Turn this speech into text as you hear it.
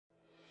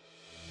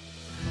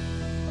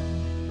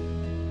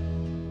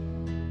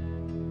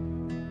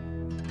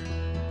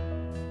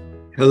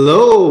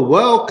Hello,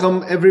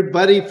 welcome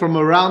everybody from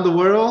around the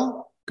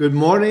world. Good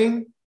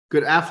morning,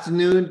 good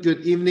afternoon,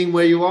 good evening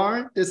where you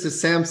are. This is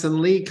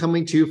Samson Li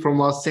coming to you from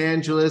Los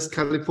Angeles,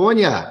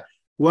 California.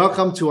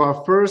 Welcome to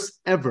our first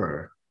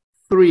ever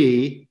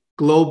free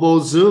global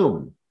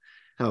Zoom.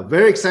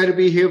 Very excited to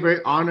be here,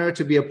 very honored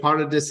to be a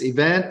part of this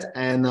event,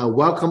 and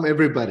welcome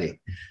everybody.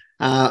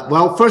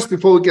 Well, first,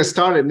 before we get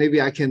started,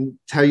 maybe I can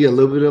tell you a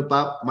little bit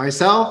about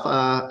myself.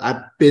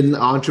 I've been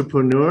an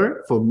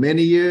entrepreneur for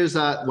many years.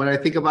 When I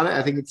think about it,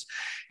 I think it's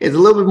a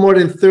little bit more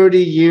than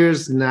 30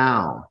 years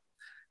now.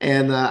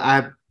 And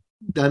I've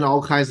done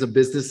all kinds of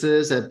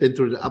businesses. I've been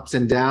through the ups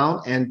and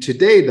downs. And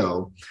today,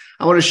 though,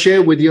 I want to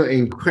share with you an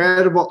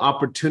incredible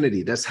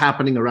opportunity that's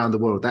happening around the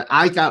world that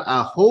I got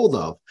a hold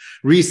of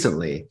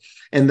recently,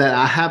 and that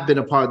I have been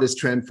a part of this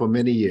trend for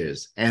many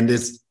years. And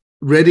it's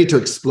ready to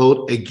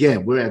explode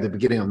again. We're at the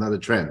beginning of another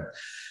trend.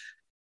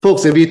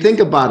 Folks, if you think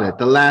about it,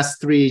 the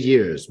last 3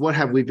 years, what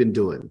have we been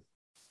doing?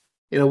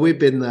 We've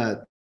been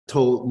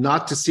told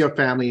not to see our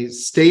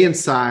families, stay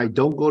inside,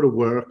 don't go to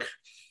work.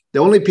 The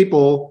only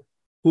people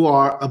who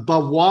are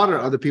above water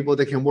are the people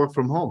that can work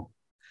from home.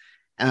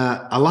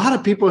 A lot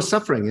of people are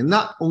suffering, and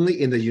not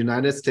only in the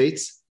United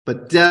States,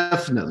 but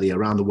definitely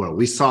around the world.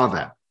 We saw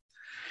that.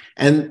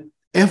 And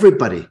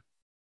everybody,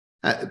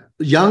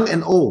 young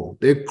and old,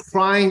 they're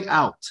crying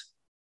out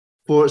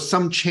for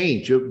some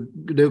change.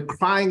 They're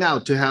crying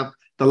out to have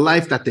the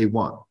life that they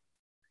want.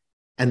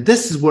 And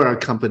this is where our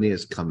company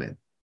has come in.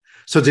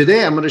 So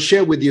today I'm going to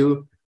share with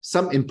you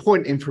some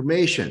important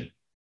information.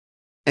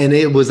 And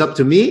it was up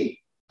to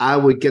me, I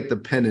would get the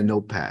pen and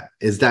notepad.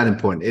 It's that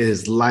important. It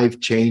is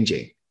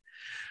life-changing.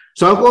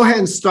 So I'll go ahead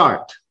and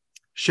start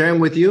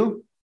sharing with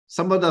you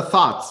some of the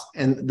thoughts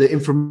and the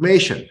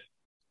information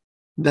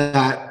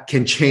that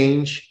can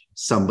change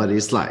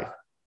somebody's life.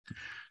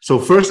 So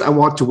first, I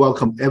want to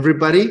welcome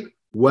everybody.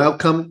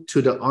 Welcome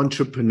to the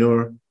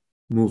entrepreneur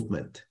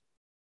movement.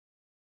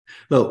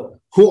 Now,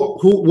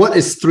 what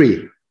is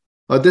THREE?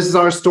 Well, this is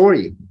our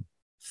story.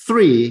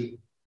 THREE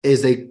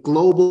is a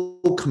global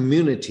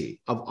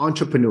community of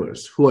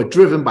entrepreneurs who are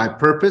driven by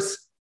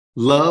purpose,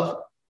 love,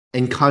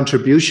 and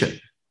contribution.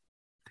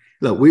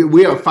 Look,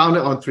 we are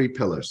founded on 3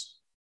 pillars.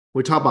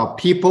 We talk about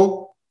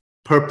people,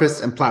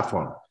 purpose, and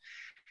platform.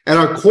 At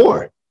our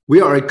core, we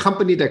are a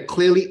company that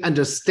clearly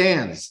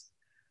understands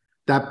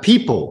that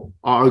people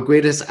are our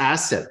greatest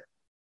asset.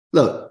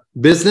 Look,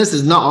 business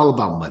is not all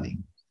about money.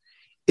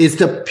 It's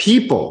the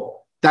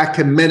people that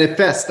can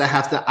manifest, that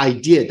have the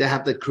idea, that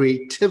have the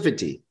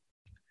creativity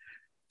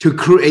to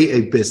create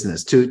a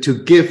business, to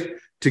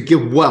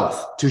give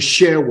wealth, to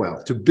share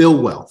wealth, to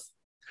build wealth.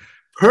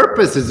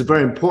 Purpose is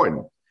very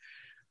important.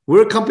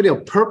 We're a company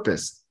of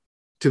purpose.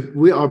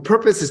 Our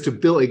purpose is to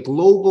build a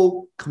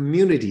global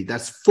community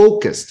that's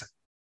focused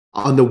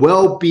on the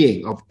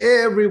well-being of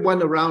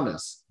everyone around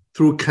us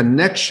through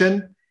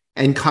connection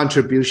and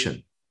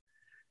contribution.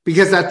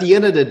 Because at the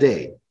end of the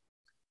day,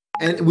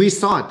 and we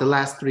saw it the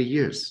last 3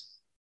 years,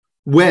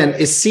 when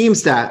it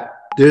seems that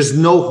there's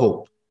no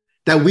hope,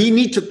 that we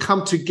need to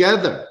come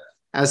together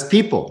as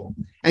people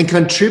and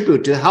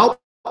contribute to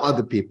help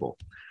other people.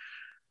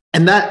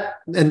 And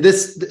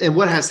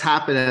what has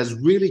happened has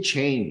really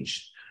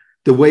changed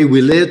the way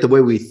we live, the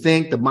way we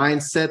think, the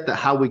mindset,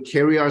 how we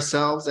carry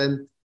ourselves.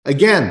 And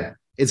again,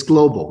 it's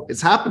global.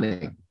 It's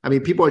happening. I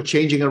mean, people are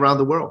changing around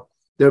the world.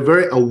 They're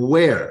very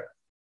aware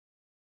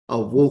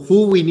of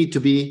who we need to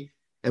be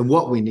and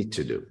what we need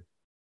to do.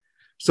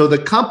 So the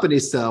company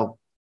itself,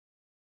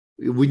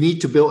 we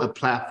need to build a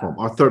platform,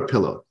 our 3rd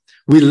pillar.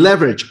 We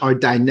leverage our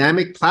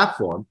dynamic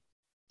platform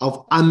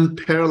of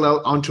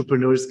unparalleled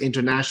entrepreneurs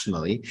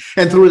internationally.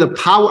 And through the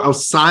power of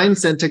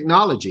science and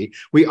technology,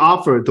 we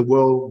offer the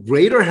world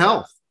greater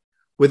health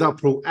with our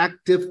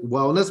proactive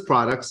wellness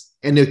products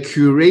and the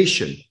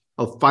curation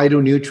of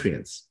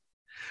phytonutrients.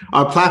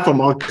 Our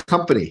platform, our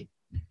company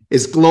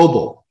is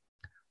global.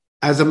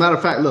 As a matter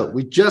of fact, look,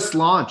 we just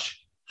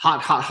launched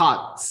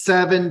hot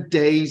 7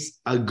 days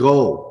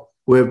ago.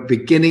 We're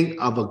beginning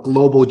of a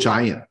global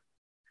giant.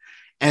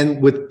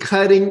 And with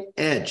cutting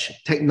edge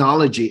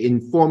technology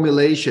in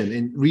formulation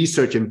and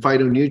research in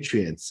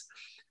phytonutrients,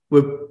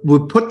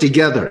 we've put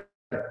together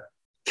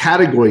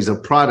categories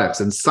of products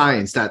and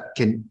science that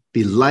can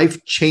be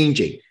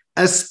life-changing,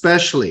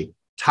 especially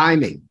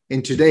timing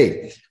in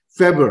today,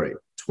 February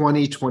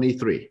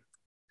 2023.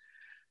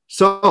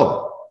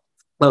 So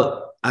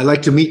I'd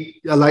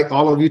like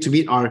all of you to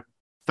meet our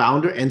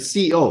founder and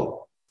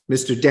CEO,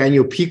 Mr.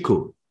 Daniel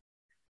Piku.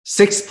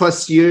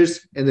 6+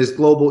 years in this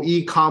global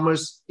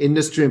e-commerce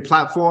industry and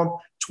platform,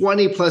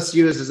 20+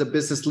 years as a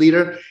business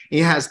leader. He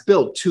has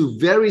built 2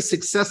 very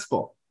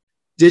successful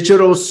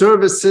digital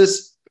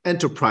services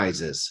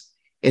enterprises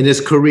in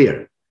his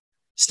career.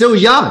 Still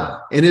young,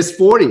 in his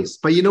 40s.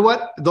 But you know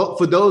what?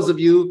 For those of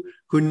you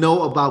who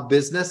know about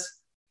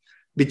business,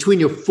 between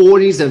your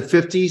 40s and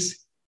 50s,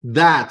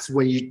 that's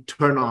when you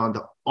turn on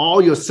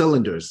all your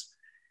cylinders.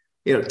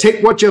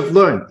 Take what you've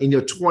learned in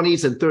your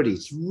 20s and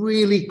 30s,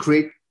 really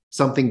create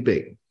something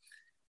big.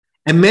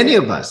 And many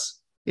of us,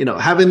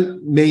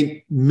 having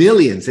made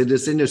millions in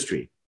this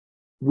industry,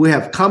 we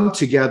have come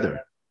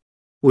together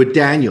with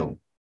Daniel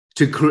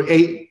to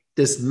create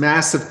this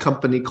massive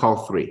company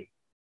called 3.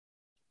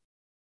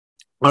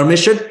 Our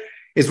mission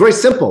is very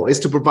simple. It's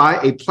to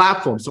provide a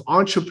platform so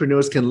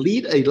entrepreneurs can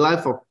lead a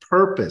life of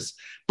purpose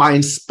by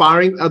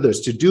inspiring others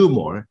to do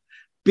more,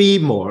 be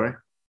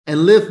more,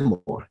 and live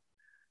more.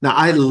 Now,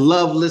 I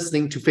love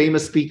listening to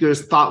famous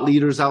speakers, thought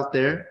leaders out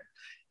there.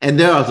 And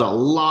there is a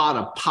lot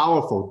of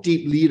powerful,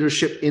 deep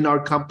leadership in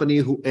our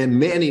company and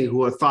many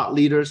who are thought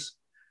leaders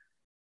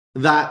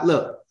that,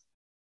 look,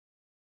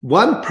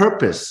 one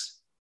purpose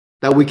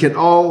that we can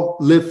all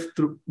live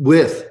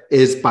with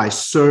is by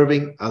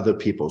serving other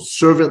people,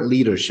 servant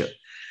leadership,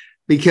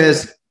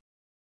 because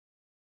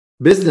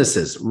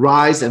businesses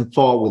rise and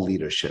fall with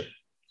leadership.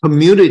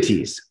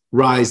 Communities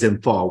rise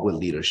and fall with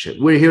leadership.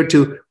 We're here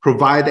to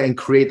provide and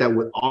create that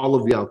with all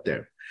of you out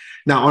there.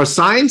 Now, our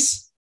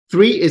science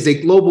 3 is a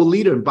global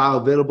leader in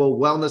bioavailable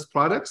wellness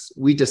products.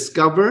 We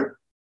discover,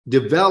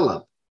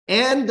 develop,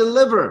 and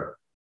deliver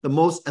the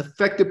most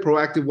effective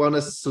proactive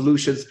wellness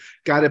solutions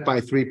guided by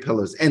 3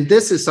 pillars. And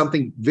this is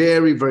something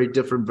very, very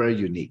different, very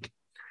unique.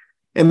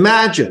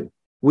 Imagine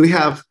we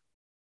have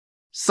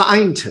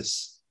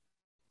scientists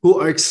who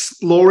are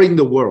exploring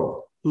the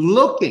world,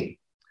 looking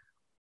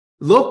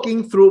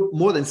through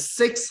more than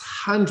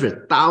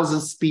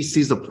 600,000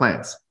 species of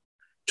plants,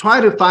 try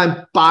to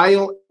find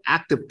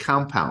bioactive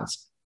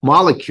compounds,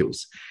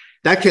 molecules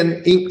that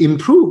can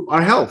improve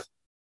our health.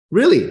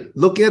 Really,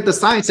 looking at the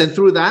science, and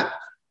through that,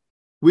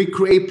 we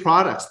create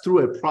products through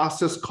a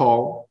process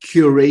called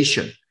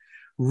curation.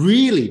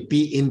 Really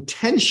be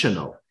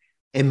intentional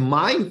and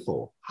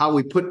mindful how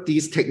we put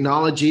these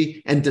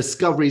technology and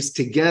discoveries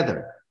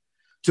together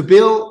to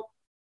build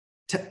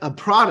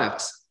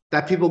products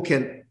that people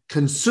can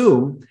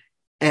consume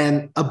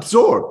and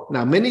absorb.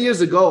 Now, many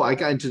years ago, I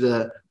got into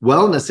the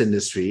wellness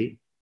industry,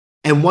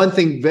 and one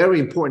thing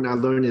very important I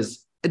learned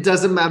is it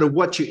doesn't matter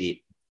what you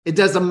eat. It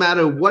doesn't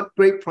matter what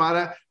great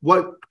product,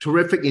 what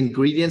terrific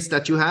ingredients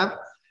that you have,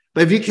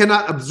 but if you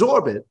cannot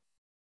absorb it,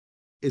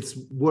 it's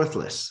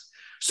worthless.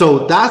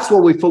 So that's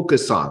what we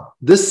focus on.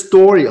 This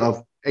story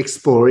of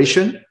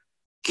exploration,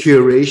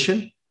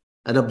 curation,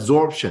 and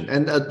absorption.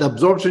 And the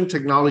absorption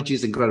technology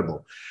is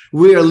incredible.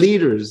 We are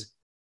leaders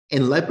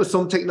in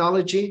liposome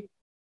technology,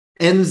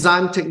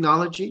 enzyme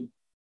technology,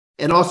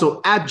 and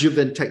also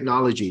adjuvant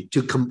technology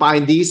to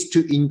combine these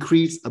to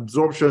increase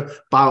absorption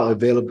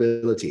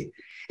bioavailability.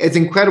 It's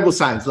incredible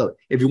science. Look,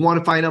 if you want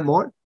to find out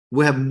more,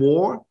 we have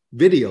more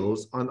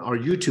videos on our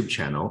YouTube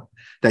channel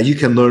that you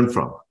can learn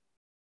from.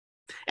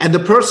 And the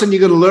person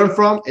you're going to learn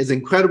from is an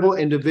incredible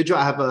individual.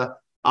 I have an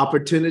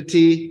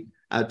opportunity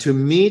to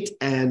meet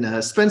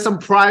and spend some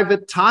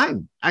private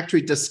time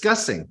actually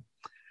discussing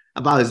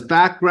about his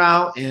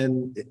background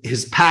and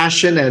his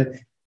passion. And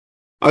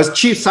our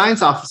Chief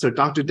Science Officer,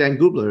 Dr. Dan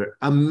Gilbert,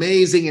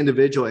 amazing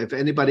individual. If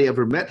anybody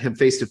ever met him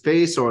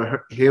face-to-face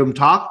or hear him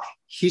talk,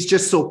 he's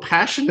just so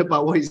passionate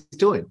about what he's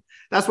doing.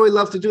 That's what he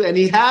loves to do. And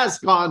he has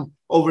gone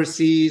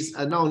overseas,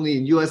 not only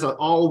in US, but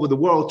all over the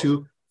world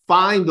to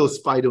find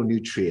those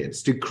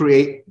phytonutrients, to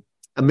create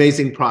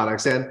amazing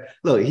products. And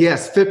look, he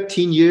has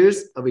 15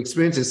 years of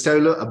experience in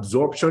cellular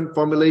absorption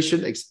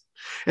formulation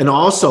and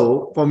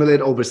also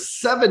formulated over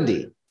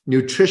 70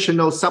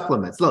 nutritional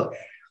supplements. Look,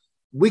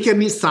 we can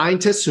meet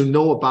scientists who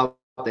know about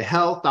the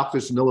health,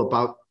 doctors who know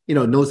about,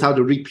 knows how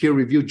to read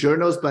peer-reviewed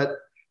journals, but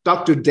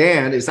Dr.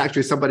 Dan is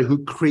actually somebody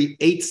who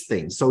creates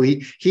things. So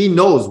he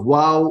knows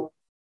well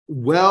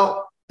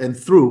and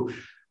through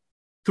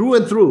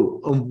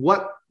on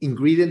what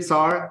ingredients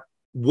are,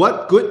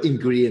 what good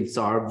ingredients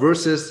are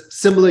versus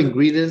similar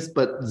ingredients,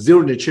 but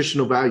zero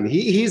nutritional value.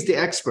 He's the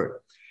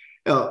expert.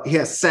 He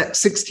has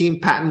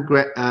 16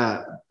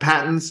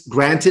 patents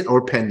granted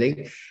or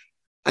pending.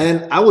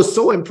 And I was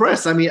so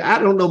impressed. I mean, I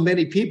don't know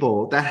many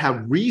people that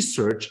have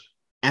researched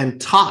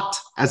and taught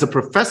as a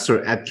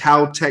professor at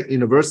Caltech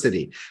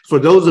University. For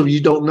those of you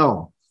who don't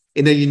know,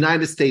 in the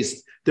United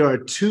States, there are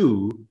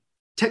 2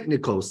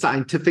 technical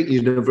scientific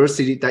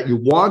universities that you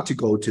want to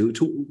go to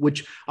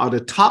which are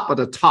the top of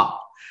the top.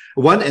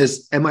 One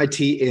is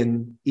MIT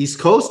in East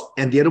Coast,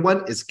 and the other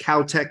one is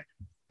Caltech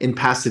in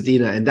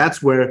Pasadena. And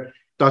that's where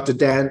Dr.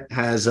 Dan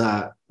has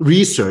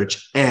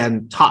researched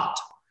and taught.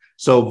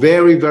 So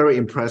very, very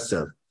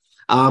impressive.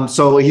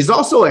 So he's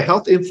also a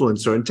health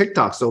influencer on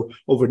TikTok. So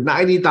over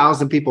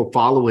 90,000 people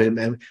follow him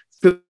and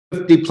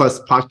 50 plus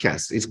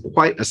podcasts. He's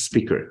quite a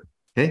speaker.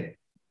 Okay.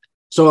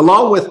 So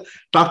along with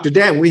Dr.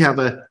 Dan, we have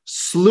a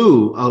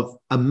slew of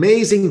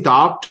amazing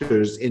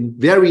doctors in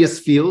various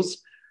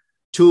fields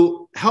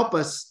to help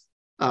us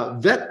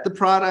vet the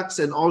products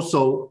and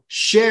also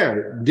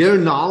share their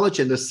knowledge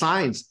and the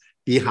science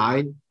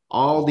behind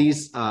all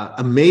these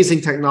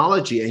amazing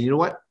technology. And you know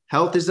what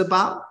health is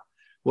about?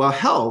 Well,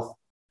 health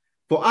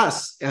for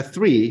us at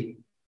 3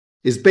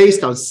 is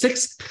based on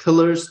 6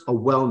 pillars of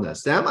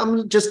wellness. Now,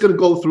 I'm just going to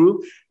go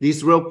through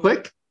these real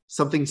quick,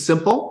 something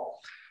simple.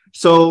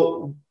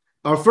 So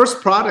our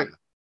first product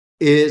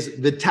is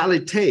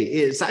Vitalite.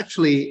 It's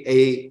actually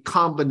a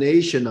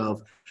combination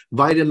of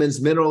vitamins,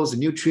 minerals,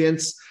 and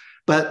nutrients.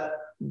 But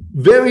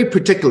very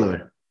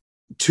particular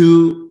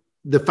to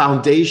the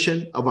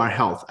foundation of our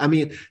health. I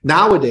mean,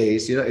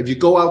 nowadays, if you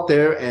go out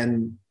there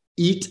and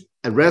eat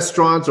at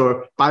restaurants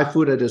or buy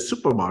food at a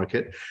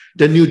supermarket,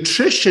 the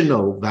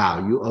nutritional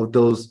value of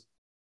those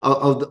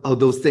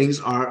things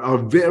are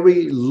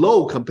very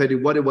low compared to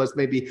what it was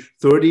maybe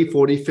 30,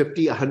 40,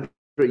 50, 100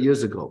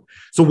 years ago.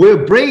 So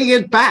we're bringing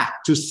it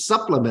back to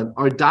supplement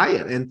our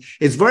diet. And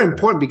it's very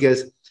important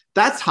because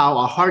that's how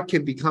our heart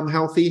can become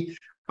healthy,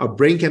 our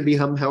brain can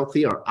become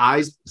healthy, our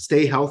eyes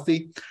stay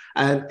healthy,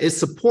 and it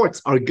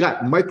supports our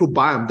gut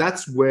microbiome.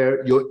 That's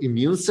where your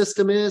immune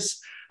system is.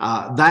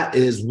 That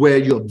is where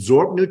you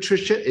absorb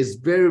nutrition. Is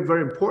very,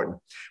 very important.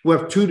 We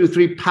have 2 to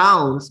 3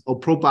 pounds of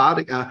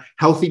probiotic,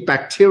 healthy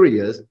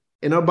bacteria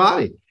in our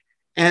body.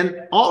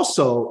 And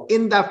also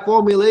in that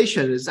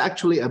formulation is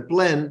actually a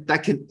blend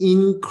that can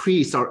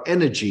increase our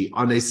energy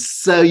on a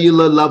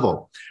cellular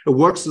level. It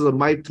works as a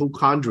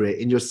mitochondria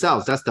in your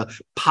cells. That's the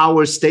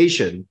power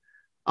station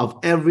of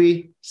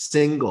every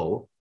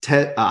single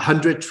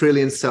 100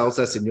 trillion cells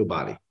that's in your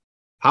body.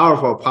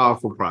 Powerful,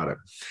 powerful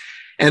product.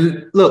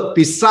 And look,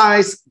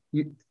 besides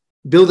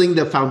building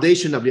the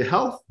foundation of your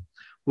health,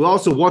 we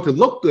also want to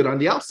look good on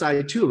the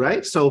outside too,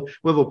 right? So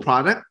we have a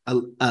product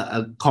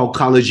called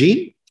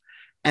collagen.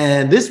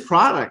 And this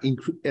product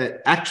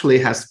actually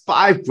has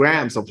 5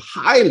 grams of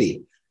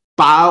highly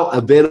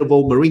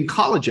bioavailable marine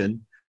collagen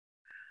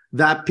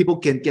that people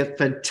can get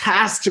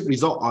fantastic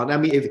result on. I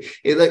mean,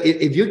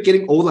 if you're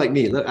getting old like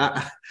me, look,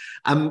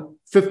 I'm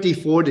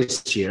 54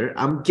 this year.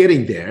 I'm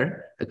getting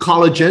there.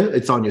 Collagen,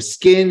 it's on your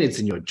skin, it's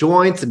in your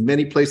joints, and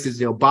many places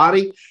in your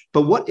body.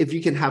 But what if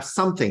you can have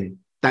something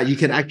that you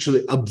can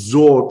actually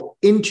absorb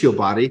into your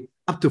body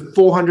up to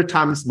 400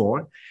 times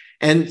more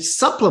and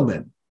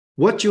supplement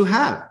what you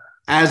have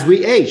as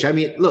we age? I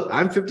mean, look,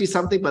 I'm 50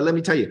 something, but let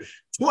me tell you,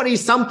 20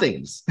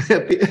 somethings,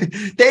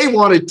 they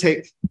want to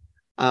take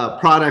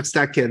products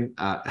that can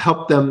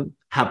help them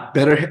have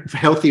better,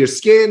 healthier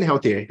skin,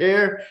 healthier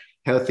hair,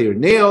 healthier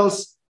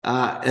nails,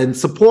 and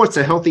supports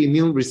a healthy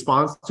immune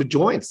response to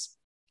joints.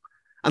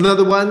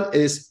 Another one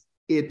is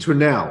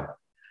Eternal.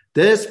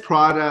 This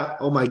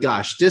product, oh my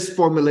gosh, this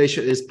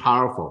formulation is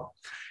powerful.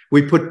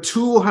 We put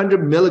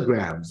 200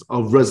 milligrams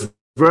of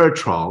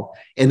resveratrol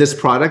in this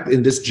product,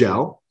 in this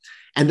gel.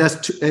 And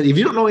and if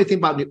you don't know anything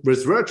about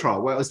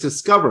resveratrol, well, it's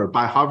discovered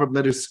by Harvard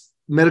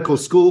Medical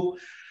School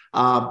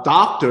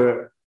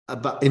doctor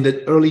in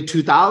the early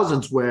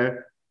 2000s,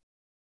 where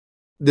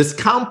this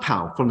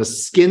compound from the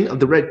skin of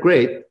the red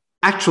grape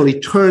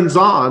actually turns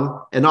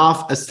on and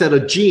off a set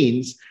of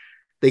genes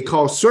they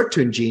call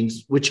certain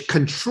genes, which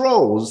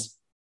controls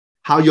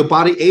how your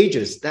body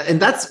ages. And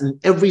that's in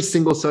every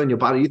single cell in your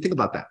body. You think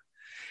about that.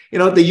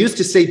 They used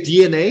to say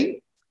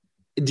DNA.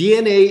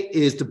 DNA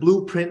is the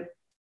blueprint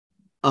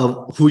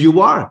of who you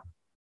are.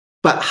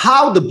 But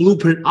how the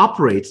blueprint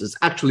operates is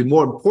actually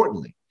more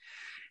importantly.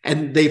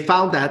 And they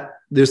found that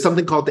there's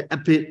something called the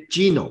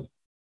epigenome.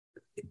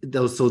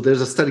 So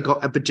there's a study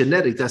called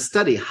epigenetics that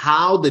study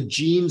how the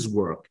genes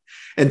work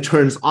and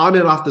turns on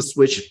and off the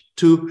switch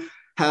to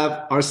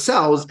have our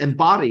cells and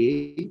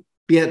body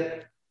be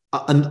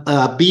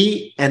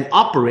and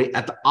operate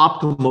at the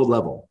optimal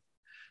level.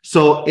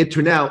 So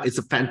Eternal is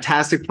a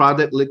fantastic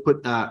product,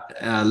 liquid.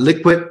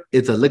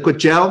 It's a liquid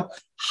gel,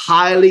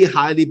 highly,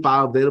 highly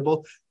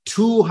bioavailable,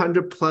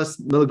 200 plus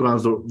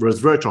milligrams of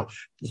resveratrol,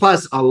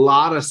 plus a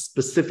lot of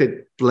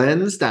specific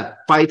blends that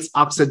fights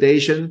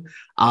oxidation,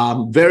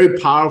 very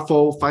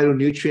powerful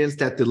phytonutrients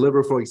that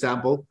deliver, for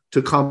example,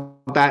 to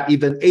combat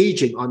even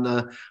aging on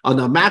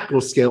a macro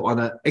scale, on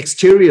an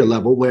exterior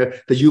level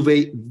where the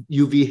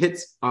UV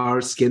hits our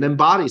skin and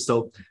body.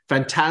 So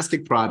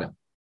fantastic product.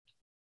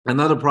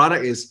 Another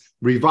product is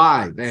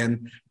Revive,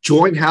 and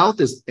joint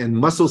health and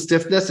muscle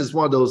stiffness is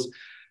one of those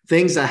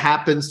things that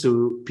happens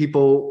to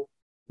people,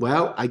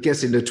 well, I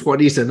guess in the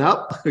 20s and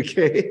up,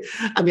 okay?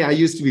 I mean, I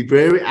used to be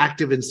very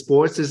active in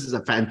sports. This is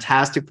a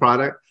fantastic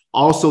product.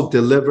 Also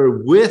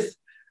delivered with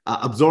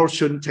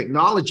absorption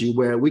technology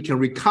where we can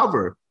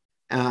recover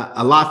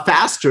a lot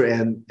faster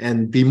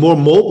and be more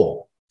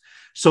mobile.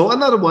 So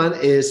another one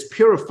is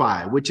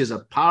Purify, which is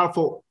a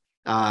powerful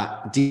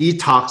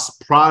detox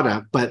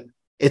product, but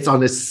it's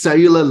on a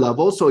cellular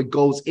level. So it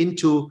goes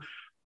into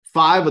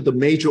 5 of the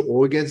major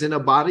organs in our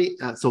body.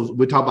 So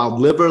we talk about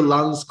liver,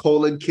 lungs,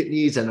 colon,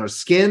 kidneys, and our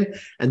skin,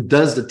 and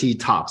does the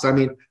detox. I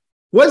mean,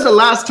 when's the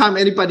last time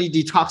anybody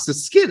detoxed the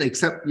skin,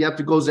 except you have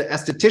to go to the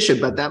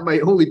esthetician, but that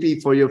might only be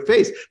for your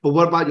face. But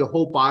what about your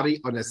whole body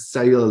on a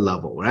cellular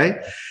level, right?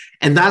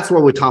 And that's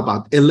what we talk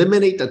about.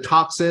 Eliminate the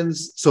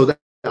toxins so that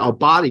our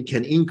body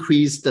can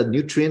increase the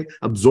nutrient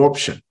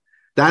absorption.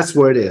 That's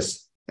where it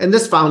is. And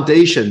this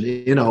foundation,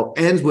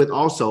 ends with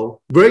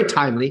also very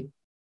timely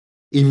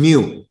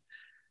immune.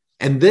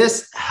 And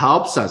this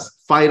helps us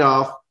fight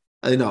off,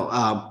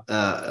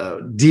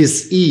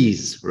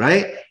 disease,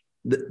 right?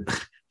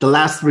 The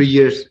last 3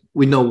 years,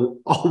 we know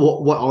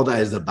what all that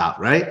is about,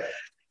 right?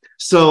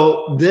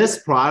 So this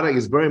product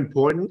is very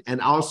important.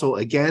 And also,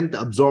 again, the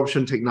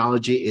absorption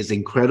technology is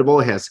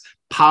incredible. It has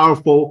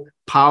powerful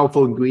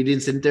powerful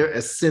ingredients in there,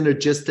 a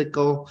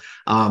synergistical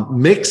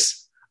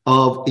mix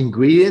of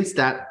ingredients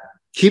that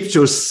keeps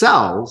your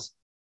cells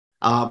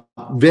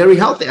very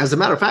healthy. As a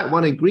matter of fact,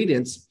 one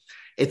ingredient,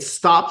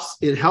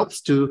 it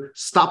helps to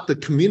stop the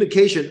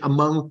communication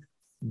among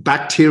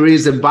bacteria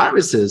and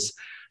viruses.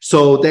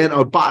 So then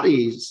our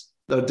bodies,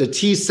 the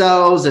T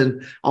cells and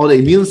all the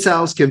immune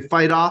cells can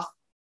fight off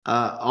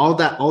all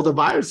the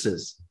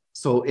viruses.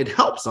 So it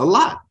helps a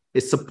lot.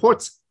 It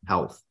supports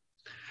health.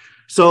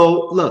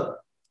 So look,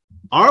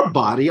 our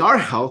body, our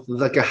health is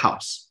like a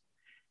house.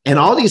 And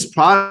all these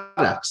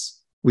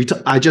products,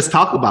 I just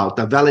talked about,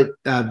 the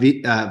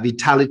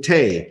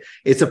Vitalite,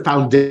 it's a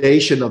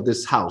foundation of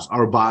this house,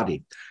 our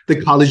body. The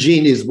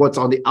collagen is what's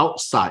on the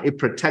outside. It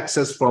protects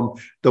us from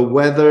the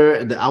weather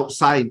and the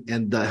outside.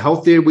 And the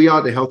healthier we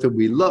are, the healthier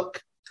we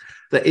look.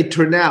 The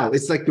Eternal,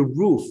 it's like the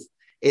roof.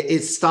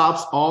 It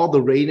stops all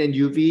the rain and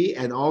UV,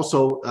 and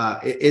also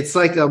it's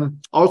like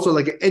also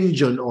like an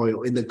engine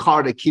oil in the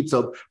car that keeps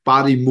the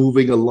body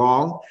moving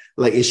along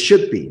like it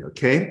should be.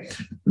 Okay,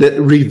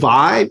 the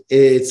Revive,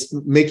 it's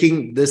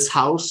making this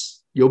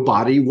house, your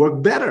body,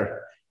 work better,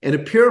 and the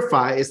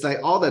Purify, it's like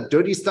all that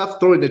dirty stuff,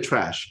 throw in the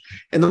trash.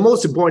 And the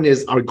most important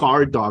is our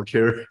guard dog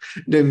here,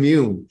 the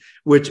Immune,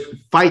 which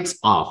fights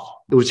off,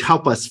 which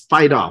help us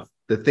fight off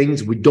the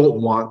things we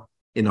don't want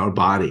in our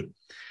body.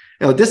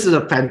 This is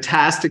a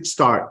fantastic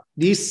start.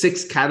 These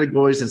 6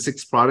 categories and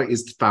 6 products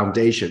is the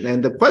foundation.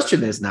 And the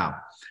question is now,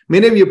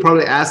 many of you are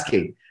probably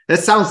asking, that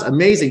sounds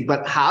amazing,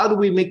 but how do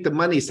we make the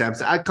money,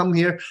 Samson? I come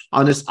here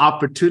on this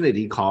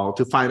opportunity call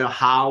to find out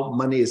how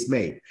money is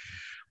made.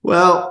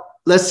 Well,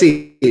 let's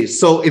see.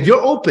 So if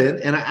you're open,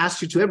 and I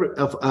ask you to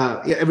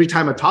every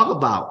time I talk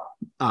about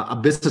a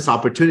business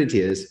opportunity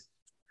is,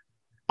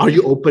 are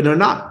you open or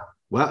not?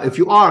 Well, if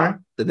you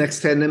are, the next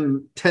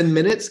 10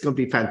 minutes is going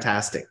to be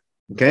fantastic.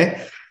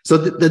 Okay. So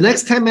the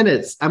next 10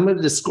 minutes, I'm going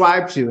to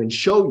describe to you and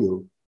show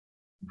you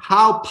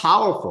how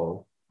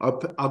powerful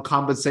our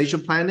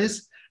compensation plan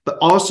is, but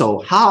also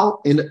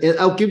how,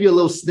 I'll give you a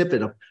little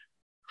snippet of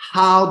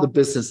how the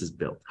business is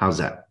built. How's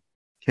that?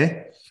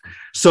 Okay.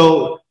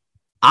 So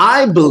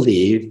I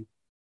believe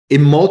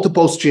in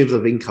multiple streams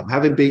of income,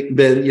 having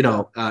been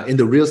in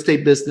the real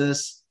estate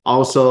business,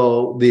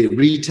 also the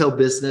retail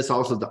business,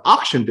 also the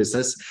auction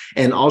business,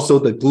 and also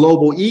the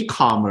global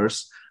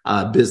e-commerce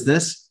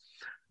business.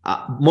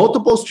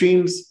 Multiple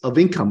streams of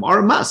income are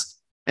a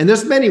must. And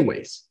there's many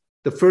ways.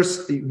 The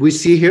first, we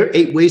see here,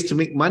 8 ways to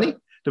make money.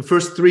 The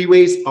first 3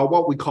 ways are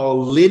what we call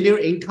linear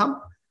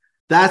income.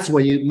 That's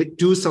when you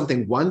do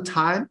something one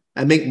time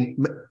and make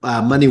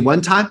money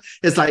one time.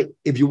 It's like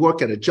if you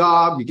work at a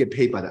job, you get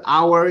paid by the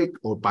hour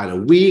or by the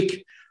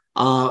week.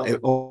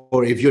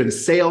 Or if you're in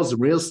sales,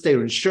 real estate,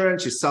 or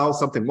insurance, you sell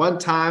something one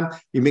time,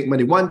 you make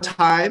money one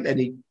time,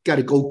 and you got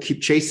to go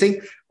keep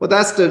chasing. Well,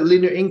 that's the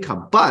linear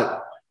income.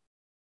 But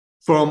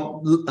from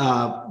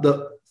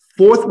the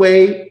 4th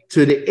way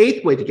to the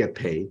 8th way to get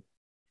paid,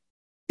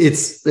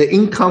 it's the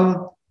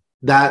income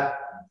that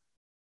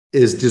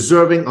is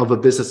deserving of a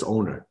business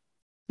owner.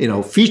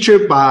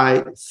 Featured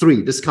by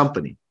 3, this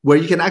company, where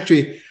you can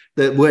actually,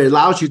 where it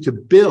allows you to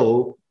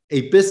build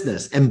a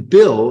business and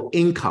build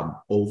income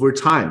over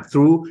time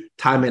through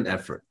time and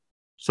effort.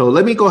 So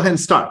let me go ahead and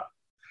start.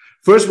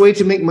 First way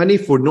to make money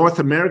for North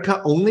America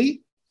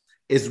only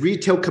is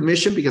retail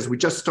commission, because we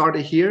just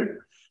started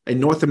here. In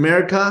North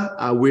America,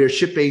 we're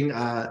shipping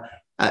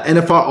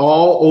NFR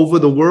all over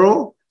the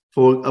world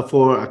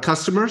for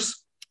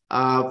customers.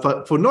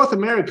 For North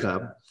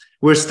America,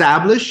 we're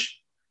established.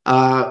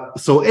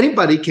 So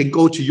anybody can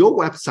go to your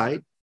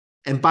website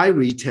and buy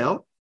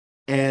retail,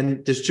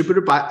 and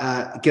distributor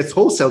gets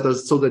wholesale.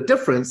 So the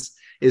difference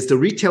is the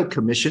retail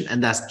commission,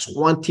 and that's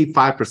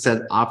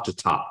 25% off the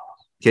top.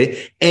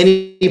 Okay,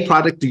 any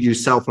product that you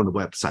sell from the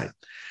website.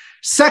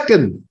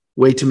 Second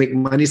way to make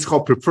money is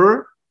called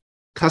preferred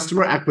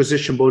customer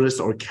acquisition bonus,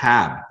 or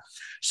CAB.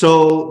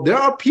 So there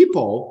are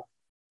people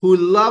who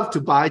love to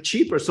buy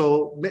cheaper.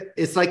 So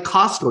it's like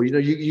Costco.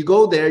 You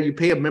go there, you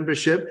pay a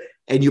membership,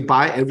 and you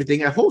buy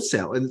everything at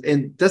wholesale.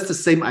 And that's the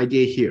same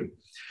idea here.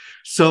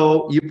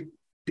 So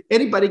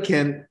anybody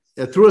can,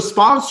 through a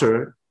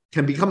sponsor,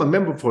 can become a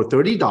member for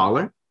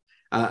 $30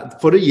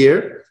 for the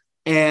year,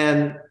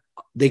 and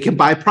they can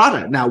buy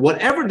product. Now,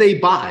 whatever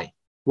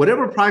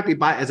product they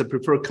buy as a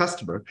preferred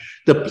customer,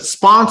 the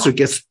sponsor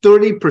gets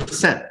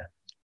 30%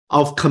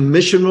 of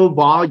commissionable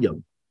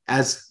volume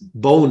as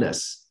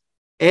bonus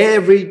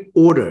every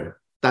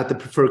order that the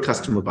preferred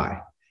customer buy.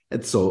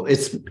 And so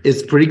it's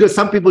pretty good.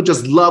 Some people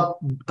just love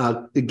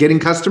getting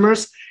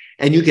customers,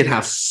 and you can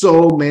have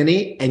so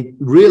many, and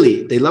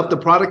really they love the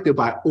product. They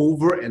buy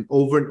over and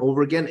over and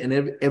over again,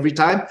 and every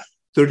time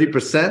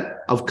 30%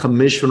 of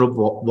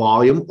commissionable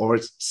volume, or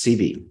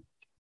CV.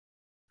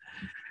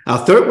 Now,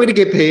 third way to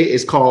get paid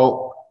is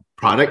called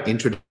product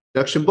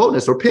introduction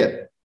bonus, or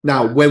PIP.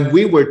 Now, when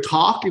we were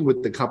talking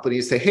with the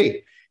company, say,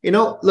 hey,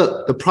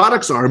 look, the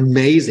products are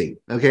amazing.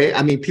 Okay.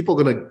 I mean, people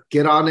are going to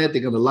get on it.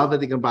 They're going to love it.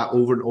 They're going to buy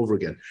over and over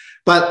again.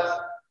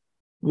 But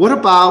what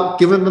about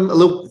giving them a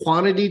little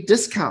quantity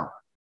discount?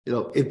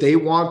 if they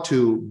want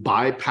to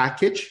buy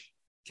package,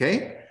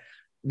 okay,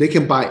 they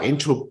can buy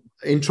intro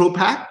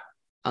pack,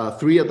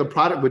 3 of the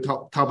product. We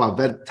talk about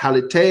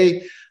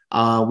Vitalite,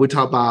 we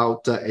talk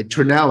about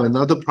Eternal,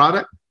 another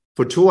product.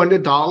 For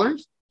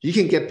 $200, you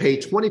can get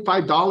paid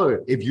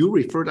 $25 if you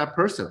refer that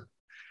person.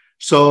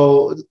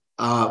 So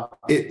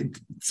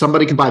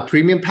somebody can buy a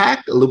premium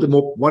pack, a little bit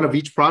more, one of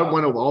each product,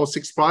 one of all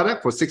 6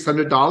 products for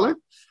 $600,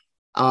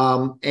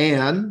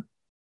 and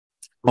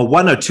or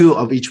 1 or 2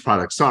 of each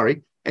product.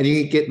 Sorry, and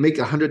you can make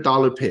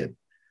 $100 PIB.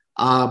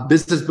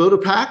 Business Builder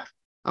Pack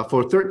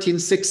for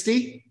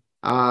 $13.60,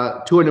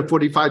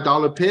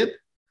 $245 PIB.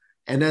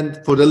 And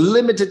then for the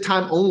limited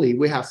time only,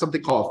 we have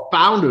something called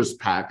Founders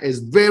Pack. It's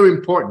very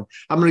important.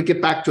 I'm going to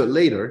get back to it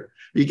later.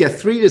 You get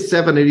 3 to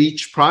 7 of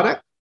each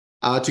product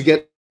to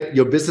get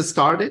your business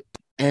started,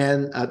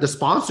 and the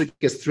sponsor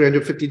gets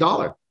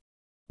 $350.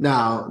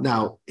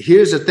 Now,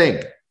 here's the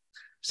thing.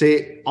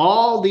 Say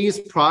all these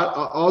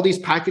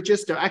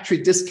packages, they're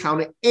actually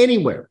discounted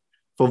anywhere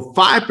from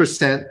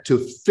 5% to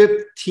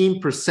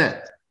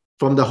 15%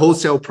 from the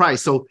wholesale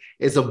price. So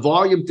it's a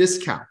volume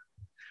discount.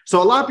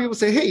 So a lot of people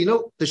say, hey,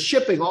 the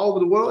shipping all over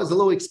the world is a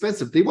little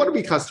expensive. They want to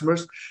be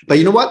customers, but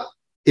you know what?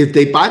 If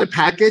they buy the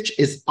package,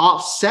 it's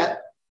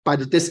offset by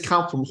the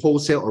discount from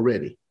wholesale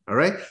already. All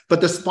right.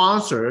 But the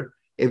sponsor,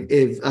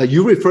 if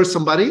you refer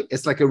somebody,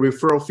 it's like a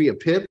referral fee, a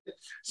PIB.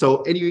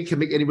 So you can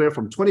make anywhere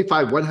from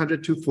 $25,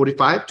 $100,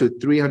 $245 to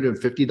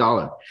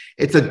 $350.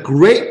 It's a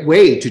great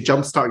way to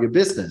jumpstart your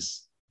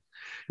business.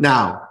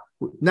 Now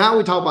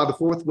we talk about the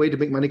 4th way to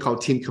make money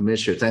called team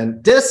commissions.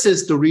 And this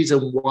is the reason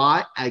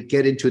why I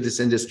get into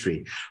this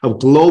industry of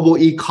global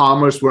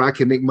e-commerce, where I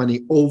can make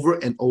money over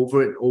and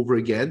over and over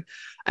again.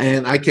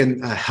 And I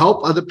can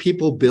help other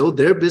people build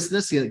their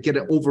business and get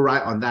an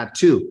override on that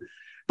too.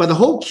 But the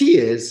whole key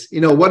is,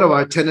 one of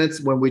our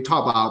tenets when we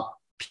talk about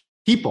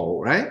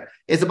people, right?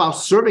 It's about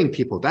serving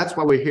people. That's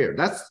why we're here.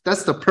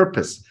 That's the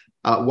purpose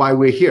why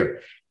we're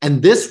here.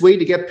 And this way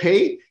to get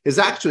paid is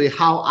actually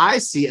how I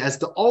see as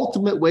the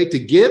ultimate way to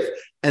give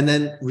and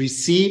then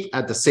receive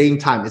at the same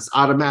time. It's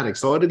automatic.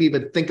 So I don't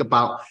even think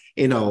about,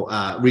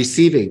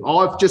 receiving.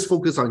 I'll just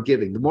focus on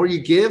giving. The more you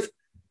give,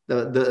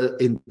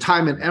 in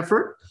time and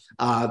effort,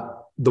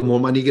 the more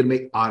money you're going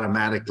to make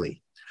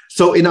automatically.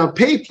 So in our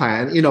pay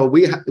plan,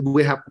 we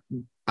have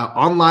an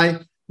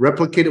online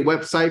replicated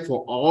website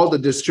for all the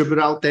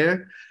distributors out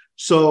there.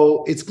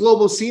 So it's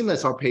global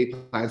seamless, our pay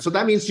plan. So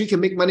that means you can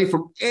make money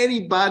from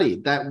anybody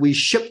that we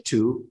ship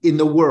to in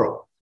the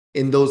world,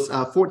 in those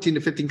 14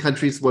 to 15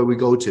 countries where we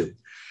go to.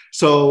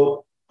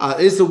 So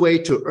it's a way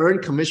to earn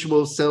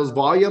commissionable sales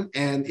volume.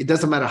 And it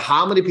doesn't matter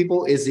how many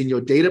people is in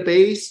your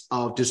database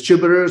of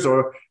distributors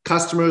or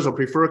customers or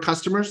preferred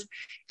customers.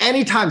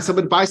 Anytime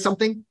somebody buys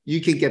something,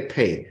 you can get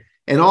paid.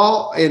 And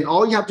all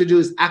you have to do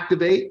is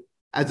activate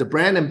as a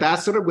brand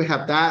ambassador. We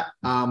have that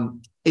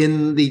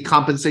in the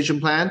compensation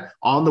plan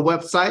on the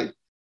website.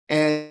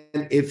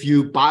 And if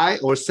you buy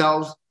or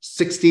sell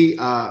 60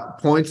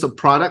 points of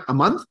product a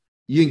month,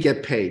 you can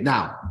get paid.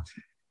 Now,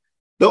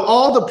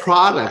 all the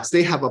products,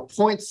 they have a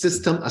point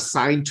system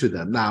assigned to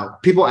them. Now,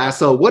 people ask,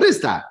 so what is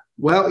that?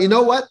 Well, you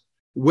know what?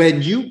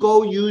 When you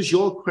go use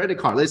your credit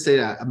card, let's say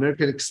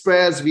American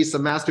Express, Visa,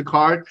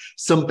 MasterCard,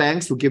 some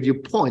banks will give you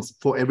points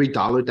for every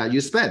dollar that you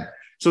spend.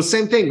 So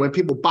same thing, when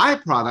people buy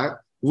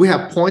product, we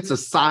have points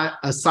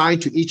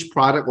assigned to each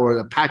product or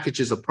the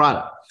packages of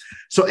product.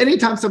 So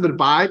anytime somebody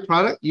buy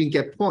product, you can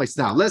get points.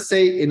 Now, let's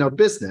say in our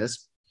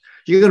business,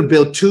 you're going to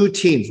build 2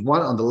 teams,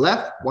 one on the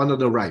left, one on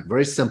the right.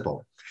 Very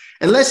simple.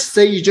 And let's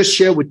say you just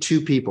share with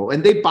 2 people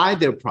and they buy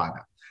their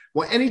product.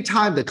 Well,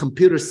 anytime the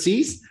computer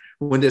sees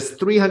when there's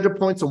 300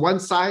 points on one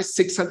side,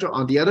 600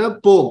 on the other,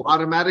 boom,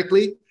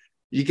 automatically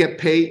you get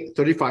paid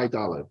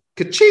 $35.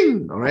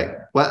 Ka-ching, all right?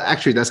 Well,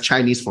 actually, that's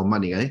Chinese for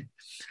money, eh?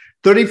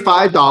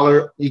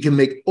 $35 you can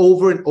make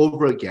over and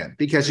over again.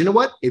 Because you know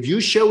what? If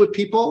you share with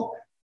people,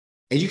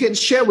 and you can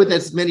share with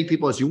as many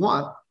people as you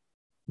want,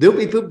 there'll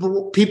be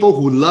people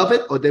who love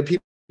it, or there are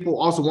people who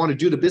also want to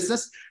do the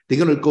business. They're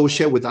going to go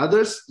share with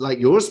others. Like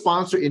your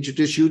sponsor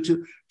introduce you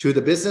to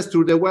the business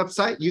through their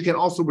website. You can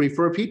also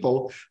refer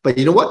people. But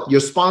you know what?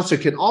 Your sponsor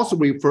can also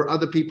refer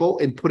other people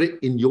and put it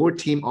in your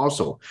team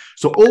also.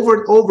 So over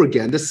and over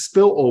again, this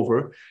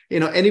spillover,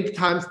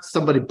 anytime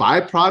somebody buy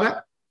a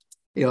product,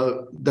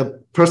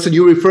 the person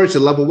you refer to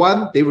level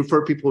 1, they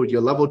refer people to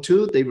your level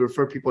 2, they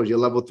refer people to your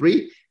level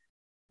 3.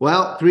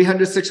 Well,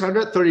 300,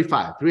 600,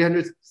 35,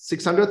 300,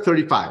 600,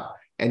 35.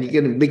 And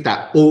you're going to make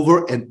that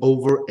over and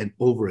over and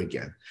over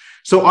again.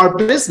 So our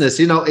business,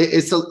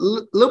 it's a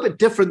little bit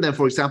different than,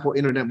 for example,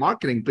 internet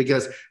marketing,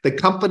 because the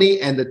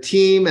company and the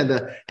team and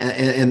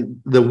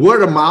the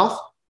word of mouth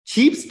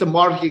keeps the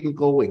marketing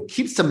going,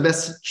 keeps the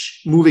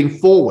message moving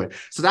forward.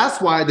 So that's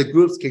why the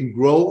groups can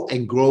grow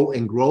and grow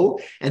and grow.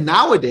 And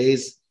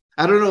nowadays,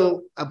 I don't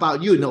know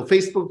about you,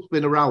 Facebook's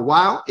been around a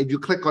while. If you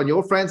click on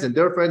your friends and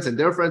their friends and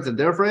their friends and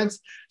their friends,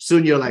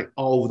 soon you're like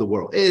all over the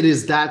world. It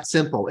is that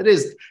simple. It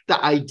is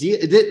the idea.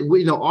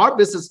 Our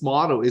business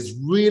model is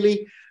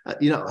really,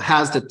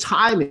 has the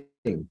timing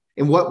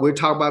in what we're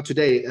talking about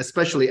today,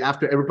 especially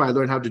after everybody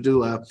learned how to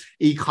do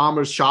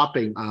e-commerce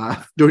shopping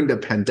during the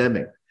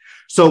pandemic.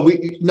 So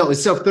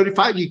instead of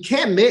 35, you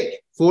can make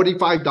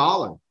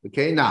 $45.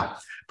 Okay, now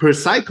per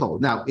cycle.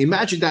 Now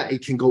imagine that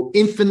it can go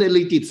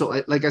infinitely deep.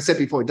 So like I said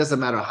before, it doesn't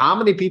matter how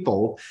many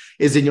people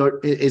is in your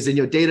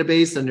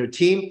database and your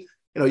team.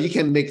 You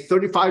can make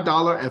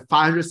 $35 at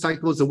 500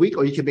 cycles a week,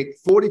 or you can make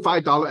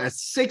 $45 at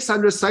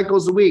 600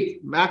 cycles a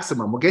week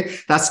maximum. Okay,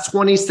 that's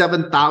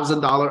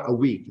 $27,000 a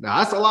week. Now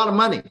that's a lot of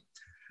money.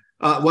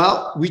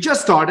 Well, we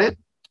just started.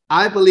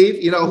 I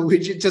believe we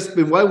just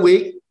been 1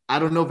 week. I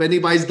don't know if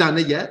anybody's done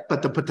it yet,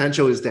 but the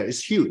potential is there.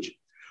 It's huge.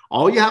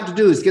 All you have to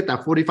do is get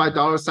that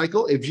 $45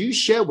 cycle. If you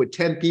share with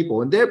 10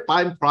 people and they're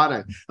buying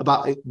product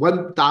about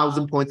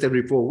 1,000 points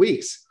every 4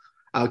 weeks,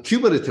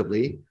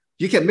 cumulatively,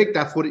 you can make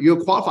that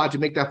you're qualified to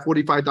make that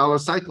 $45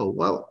 cycle.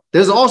 Well,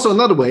 there's also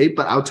another way,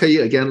 but I'll tell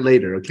you again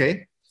later,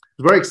 okay?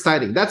 Very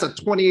exciting. That's a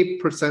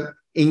 28%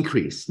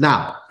 increase.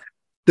 Now,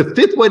 the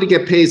fifth way to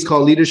get paid is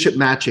called leadership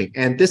matching,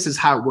 and this is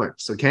how it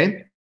works,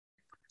 okay?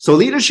 So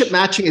leadership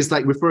matching is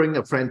like referring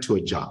a friend to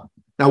a job.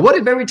 Now, what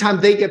if every time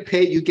they get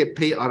paid, you get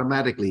paid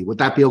automatically? Would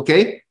that be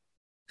okay?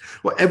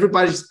 Well, I've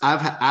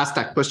asked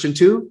that question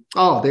too.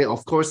 Oh,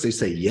 of course, they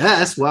say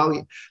yes.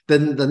 Well,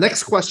 then the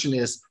next question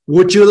is,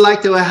 would you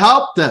like to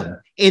help them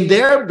in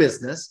their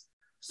business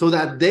so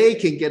that they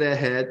can get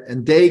ahead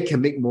and they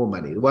can make more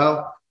money?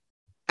 Well,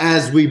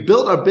 as we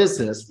build our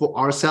business for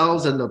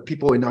ourselves and the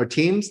people in our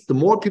teams, the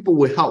more people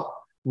we help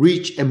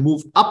reach and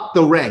move up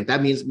the rank.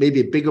 That means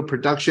maybe a bigger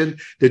production.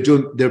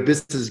 Their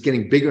business is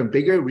getting bigger and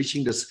bigger,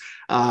 reaching this,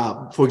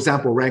 for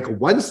example, rank of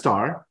 1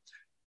 star.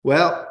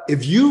 Well,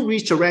 if you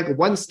reach a rank of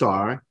 1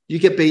 star, you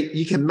get paid.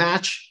 You can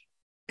match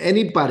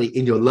anybody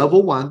in your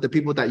level 1, the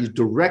people that you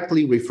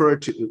directly refer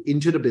to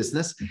into the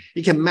business.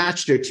 You can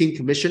match their team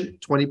commission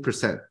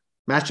 20%,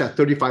 match at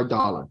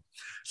 $35.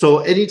 So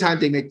anytime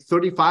they make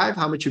 35,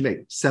 how much you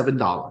make?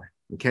 $7.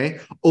 Okay,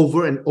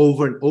 over and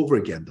over and over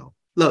again. Though,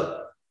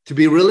 look, to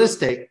be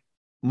realistic,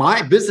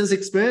 my business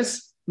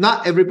experience,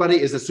 not everybody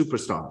is a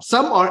superstar.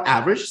 Some are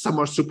average, some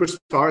are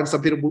superstar, and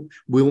some people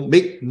will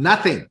make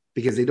nothing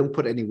because they don't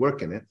put any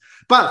work in it.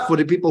 But for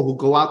the people who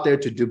go out there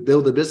to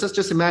build a business,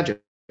 just imagine,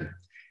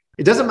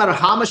 it doesn't matter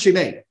how much you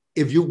make.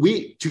 If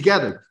we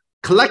together,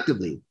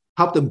 collectively,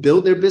 help them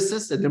build their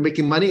business and they're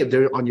making money, if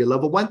they're on your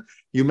level 1,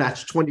 you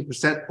match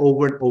 20%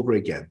 over and over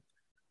again.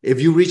 If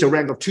you reach a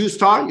rank of 2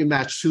 star, you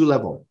match 2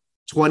 level,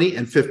 20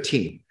 and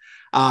 15.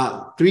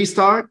 3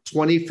 star,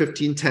 20,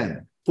 15,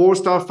 10. 4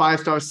 star, 5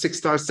 star, 6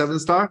 star, 7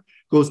 star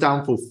goes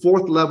down for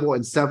 4th level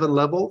and 7th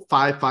level,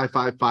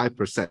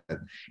 5%.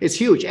 It's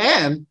huge.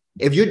 And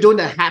if you're doing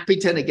the happy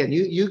 10 again,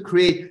 you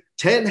create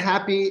 10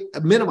 happy,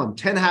 minimum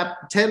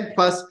 10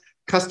 plus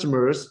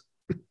customers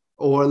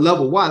or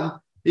level 1,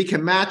 you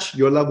can match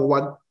your level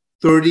 1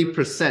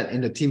 30%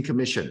 in the team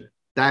commission.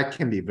 That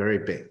can be very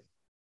big.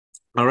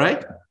 All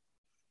right.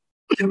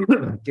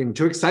 Getting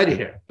too excited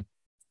here.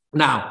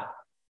 Now,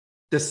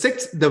 the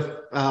sixth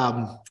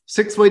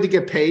way to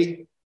get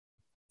paid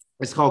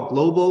is called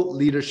Global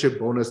Leadership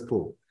Bonus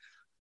Pool.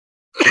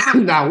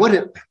 Now,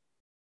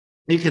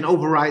 you can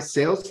override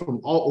sales from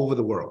all over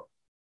the world.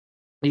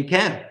 You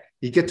get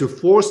to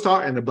 4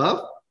 star and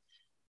above.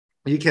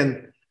 You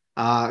can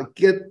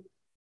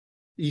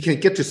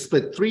get to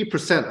split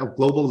 3% of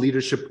global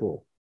leadership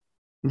pool.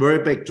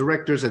 Very big,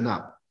 directors and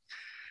up.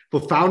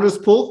 For founders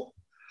pool,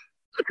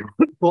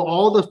 for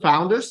all the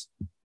founders,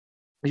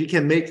 you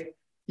can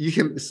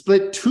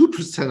split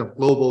 2% of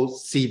global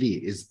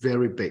CV. Is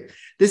very big.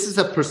 This is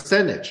a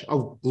percentage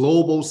of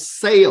global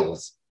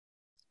sales.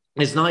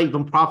 It's not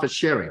even profit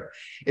sharing.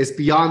 It's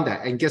beyond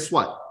that. And guess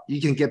what?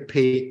 You can get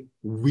paid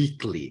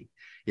weekly.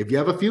 If you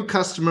have a few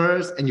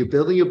customers and you're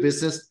building your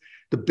business,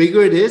 the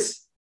bigger it is,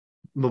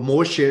 the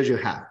more shares you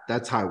have.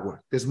 That's how it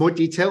works. There's more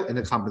detail in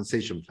the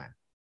compensation plan.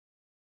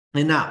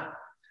 And now,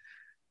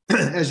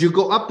 as you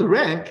go up the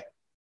rank,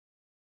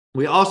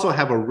 we also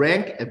have a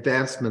rank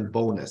advancement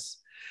bonus.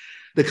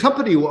 The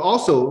company will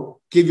also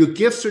give you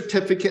gift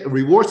certificate,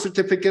 reward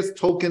certificates,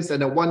 tokens,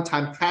 and a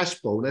one-time cash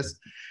bonus.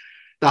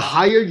 The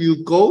higher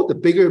you go, the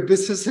bigger your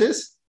business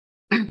is,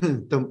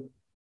 the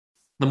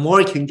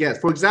more it can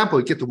get. For example,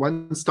 you get to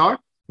 1 star,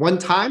 one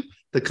time,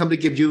 the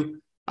company gives you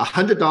a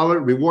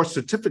 $100 reward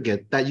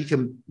certificate that you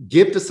can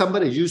give to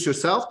somebody, use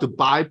yourself to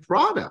buy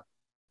product.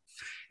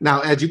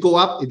 Now, as you go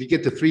up, if you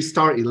get to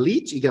 3-star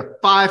elite, you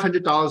get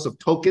 $500 of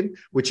token,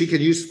 which you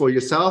can use for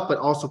yourself, but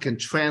also can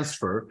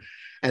transfer.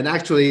 And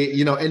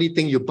actually,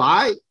 anything you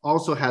buy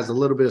also has a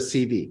little bit of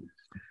CV.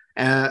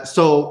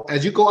 So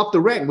as you go up the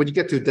rank, when you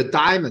get to the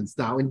diamonds,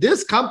 now in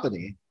this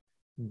company,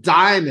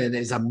 diamond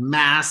is a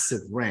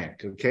massive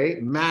rank, okay?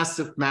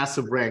 Massive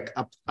rank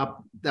up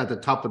at the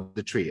top of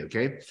the tree,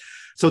 okay?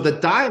 So the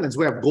diamonds,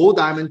 we have gold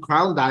diamond,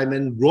 crown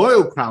diamond,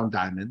 royal crown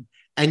diamond.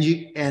 And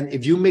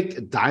if you make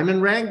a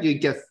diamond rank, you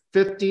get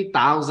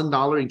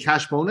 $50,000 in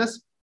cash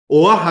bonus,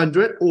 or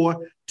 100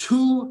 or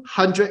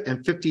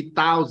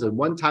 250,000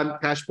 one-time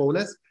cash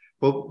bonus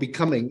for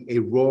becoming a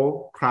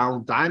royal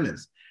crown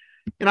diamonds.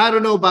 And I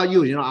don't know about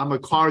you, I'm a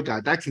car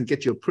guy. That can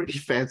get you a pretty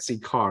fancy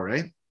car,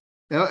 right?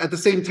 At the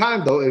same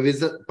time, though, if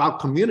it's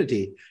about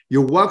community,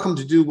 you're welcome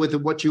to do with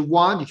it what you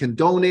want. You can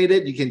donate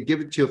it. You can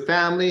give it to your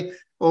family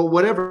or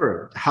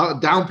whatever.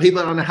 Down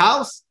payment on a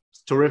house,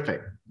 it's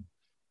terrific.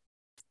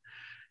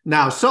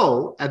 Now,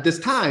 so at this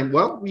time,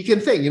 well, you can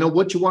think,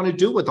 what you want to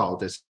do with all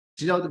this.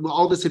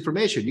 All this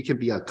information. You can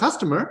be a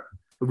customer,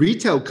 a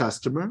retail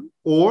customer,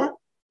 or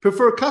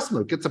preferred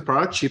customer. Gets the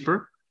product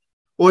cheaper.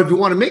 Or if you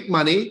want to make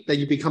money, then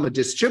you become a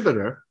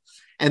distributor.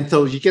 And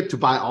so you get to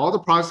buy all the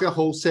products at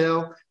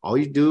wholesale. All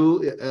you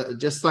do,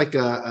 just like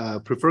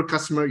a preferred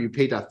customer, you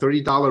pay that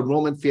 $30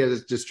 enrollment fee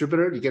as a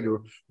distributor. You get a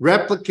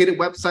replicated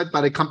website by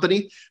the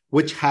company,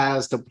 which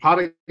has the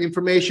product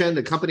information,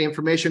 the company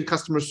information,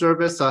 customer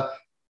service.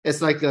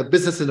 It's like a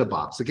business in a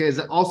box. Okay, it's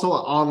also an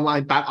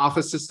online back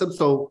office system.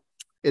 So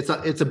it's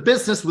a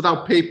business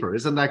without paper.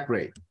 Isn't that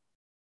great?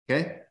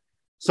 Okay,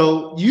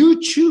 so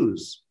you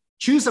choose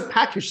a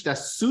package that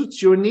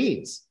suits your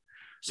needs.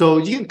 So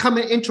you can come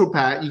in intro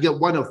pack, you get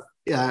one of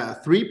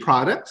 3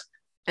 products,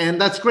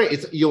 and that's great.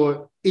 It's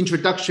your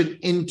introduction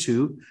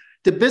into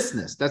the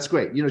business. That's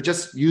great.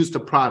 Just use the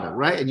product,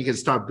 right? And you can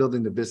start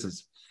building the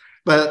business.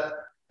 But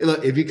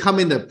look, if you come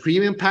in the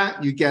premium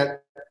pack, you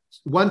get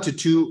 1 to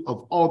 2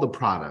 of all the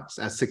products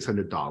at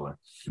 $600.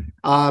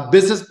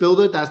 Business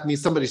builder, that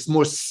means somebody's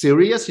more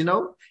serious,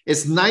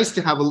 It's nice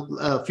to have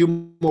a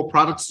few more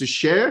products to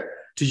share,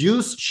 to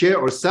use, share,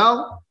 or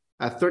sell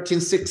at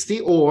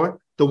 $1,360, or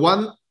the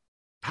one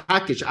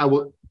package I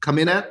will come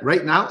in at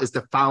right now is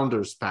the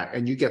Founders Pack,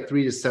 and you get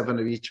 3 to 7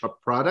 of each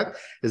product.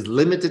 Is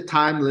limited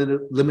time,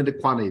 limited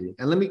quantity.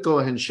 And let me go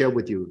ahead and share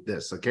with you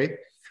this, okay?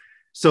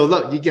 So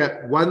look, you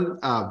get one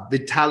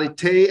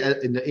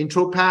Vitalite in the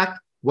intro pack,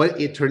 one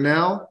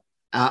Eternal,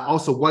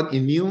 also one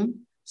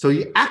Immune. So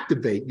you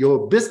activate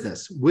your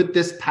business with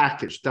this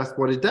package. That's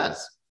what it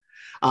does.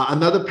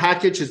 Another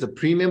package is the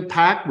premium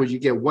pack, where you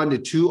get 1 to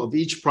 2 of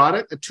each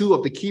product, 2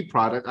 of the key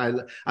product. I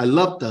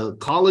love the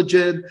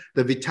collagen,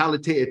 the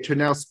Vitality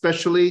Eternal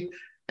especially,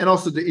 and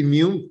also the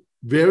Immune,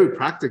 very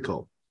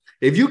practical.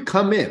 If you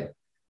come in,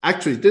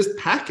 actually this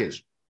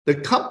package, the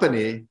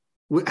company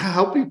will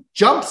help you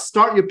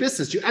jumpstart your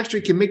business. You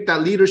actually can make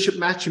that leadership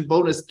matching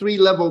bonus 3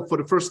 level for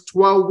the first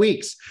 12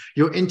 weeks.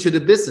 You're into the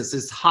business.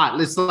 It's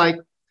hot. It's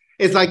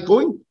like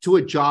going to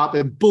a job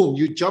and boom,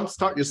 you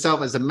jumpstart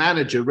yourself as a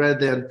manager rather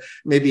than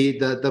maybe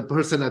the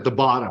person at the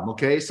bottom,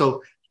 okay?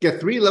 So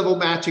get 3 level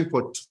matching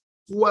for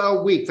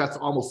 12 weeks. That's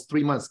almost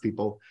 3 months,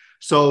 people.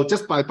 So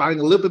just by buying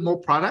a little bit more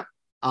product,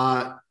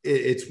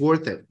 it's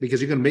worth it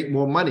because you're going to make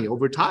more money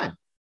over time.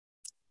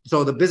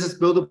 So the Business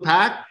Builder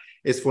Pack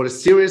is for the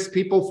serious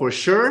people for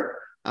sure.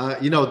 They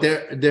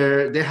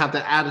have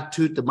the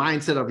attitude, the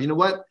mindset of,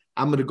 what?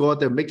 I'm going to go out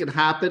there, make it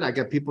happen. I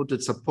got people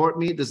to support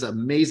me. This is an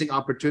amazing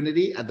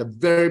opportunity at the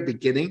very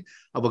beginning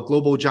of a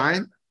global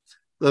giant.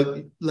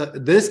 Look,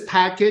 this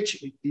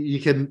package,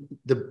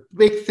 the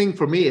big thing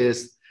for me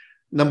is,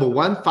 number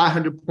one,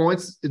 500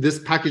 points. This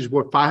package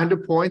worth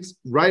 500 points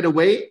right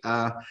away.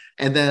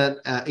 And then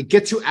it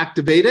gets you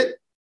activated.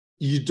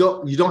 You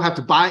don't have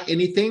to buy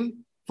anything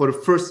for the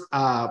first,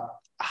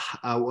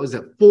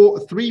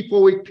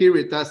 3-4 week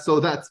period. That's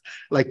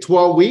like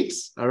 12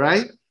 weeks. All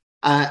right.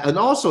 And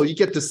also you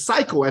get the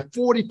cycle at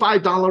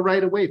 $45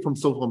 right away from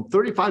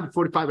 35 to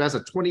 45. That's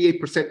a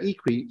 28%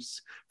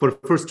 increase for the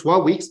first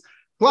 12 weeks,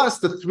 plus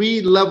the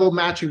 3 level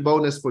matching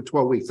bonus for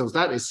 12 weeks. So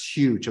that is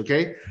huge.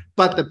 Okay.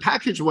 But the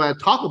package where I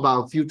talked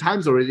about a few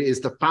times already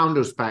is the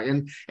Founders Pack.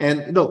 And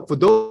for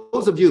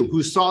those of you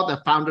who saw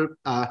the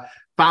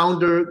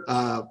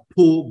founder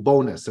pool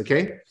bonus,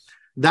 okay,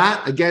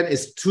 that again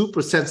is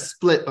 2%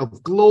 split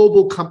of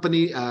global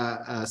company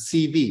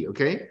CV.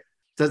 Okay.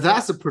 So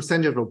that's a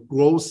percentage of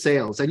gross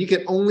sales. And you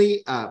can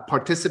only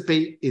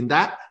participate in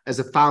that as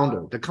a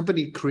founder. The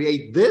company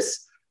create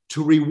this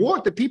to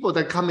reward the people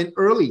that come in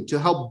early to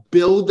help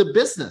build the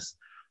business.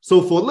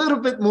 So for a little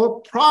bit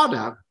more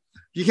product,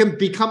 you can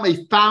become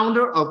a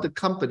founder of the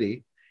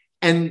company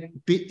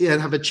and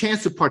have a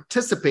chance to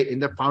participate in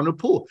the founder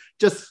pool.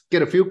 Just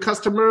get a few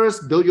customers,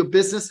 build your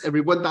business.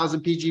 Every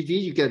 1,000 PGV,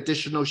 you get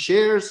additional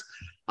shares.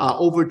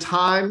 Over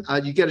time,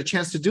 you get a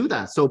chance to do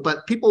that.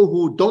 But people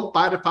who don't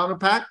buy the founder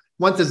pack,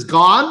 once it's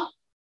gone,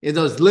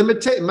 it's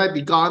limited. It might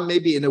be gone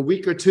maybe in a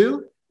week or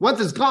 2. Once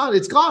it's gone,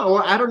 it's gone.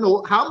 Or I don't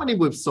know how many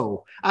we've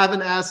sold. I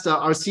haven't asked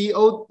our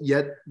CEO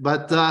yet,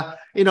 but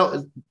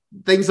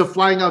things are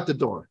flying out the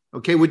door.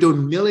 Okay, we're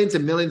doing millions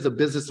and millions of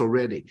business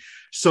already.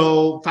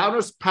 So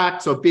founders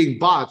packs are being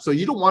bought. So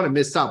you don't want to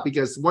miss out,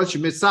 because once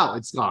you miss out,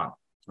 it's gone.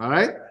 All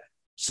right.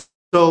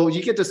 So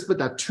you get to split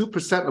that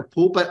 2% of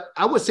pool. But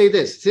I would say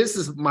this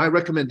is my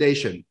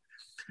recommendation.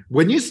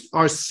 When you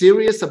are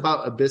serious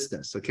about a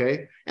business,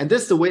 okay, and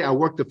this is the way I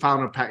work the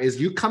founder pack,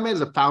 is you come in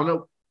as a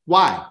founder.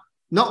 Why?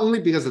 Not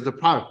only because of the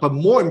product, but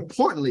more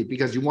importantly,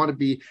 because you want to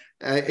be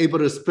able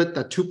to split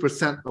that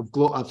 2%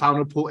 of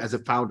founder pool as a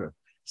founder.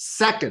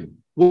 Second,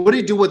 what do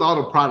you do with all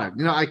the product?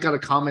 I got a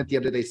comment the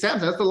other day,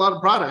 Samson, that's a lot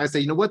of product. I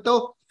say, you know what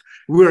though?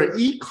 We're an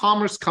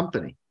e-commerce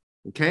company,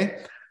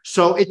 okay?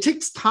 So it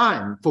takes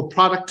time for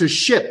product to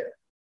ship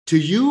to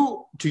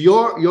you, to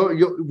your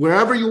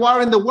wherever you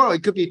are in the world.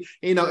 It could be,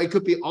 it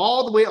could be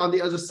all the way on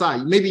the other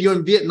side. Maybe you're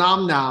in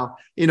Vietnam now,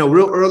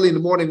 real early in the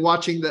morning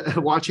watching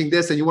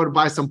this, and you want to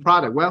buy some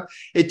product. Well,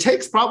 it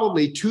takes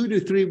probably 2 to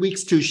 3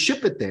 weeks to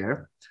ship it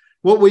there.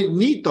 What we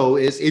need though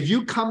is if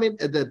you come in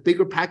at the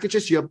bigger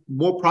packages, you have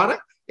more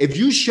product. If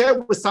you share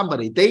with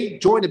somebody, they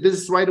join the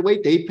business right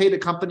away, they pay the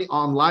company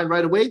online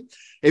right away.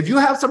 If you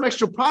have some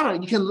extra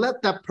product, you can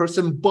let that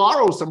person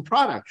borrow some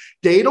product.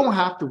 They don't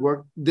have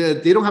to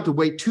they don't have to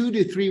wait 2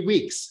 to 3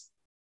 weeks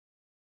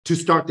to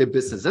start their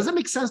business. Does that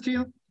make sense to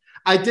you?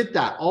 I did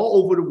that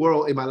all over the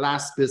world in my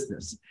last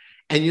business.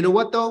 And you know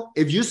what though?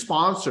 If you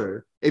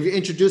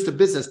introduce the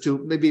business to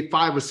maybe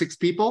 5 or 6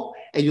 people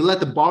and you let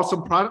them borrow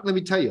some product, let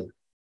me tell you,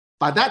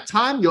 by that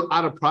time you're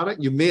out of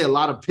product, you made a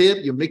lot of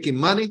PIB, you're making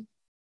money,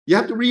 you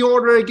have to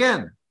reorder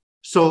again.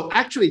 So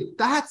actually,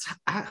 that's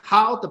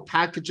how the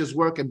packages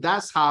work, and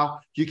that's how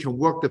you can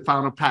work the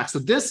founder pack. So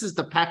this is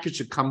the package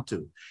you come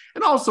to.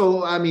 And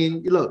also, I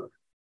mean, look,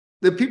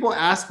 the people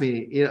ask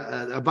me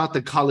about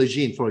the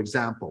collagen, for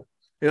example.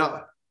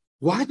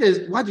 Why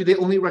do they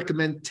only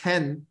recommend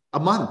 10 a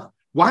month?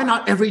 Why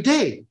not every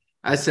day?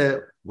 I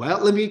said, well,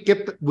 let me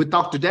get with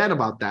Dr. Dan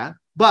about that.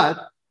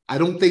 But I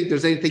don't think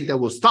there's anything that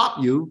will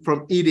stop you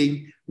from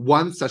eating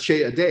 1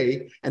 sachet a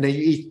day, and then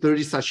you eat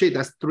 30 sachets.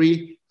 That's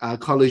 3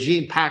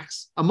 collagen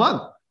packs a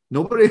month.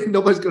 Nobody's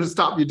going to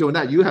stop you doing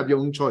that. You have your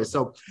own choice.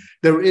 So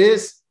there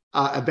is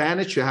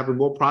advantage to having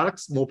more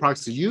products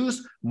to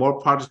use,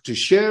 more products to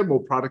share, more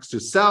products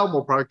to sell,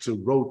 more products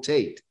to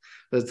rotate.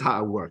 That's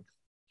how it works.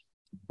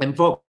 And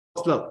folks,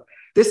 look,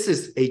 this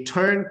is a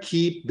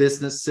turnkey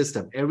business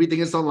system.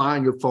 Everything is online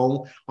on your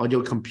phone, on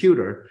your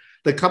computer.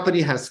 The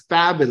company has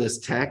fabulous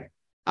tech.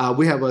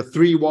 We have a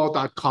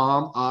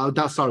 3wall.com,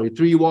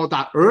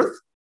 3wall.earth.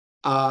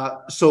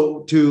 So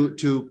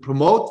to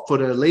promote for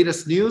the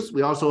latest news,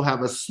 we also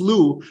have a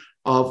slew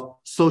of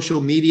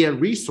social media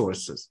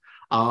resources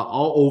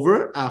all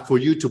over for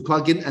you to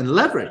plug in and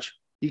leverage.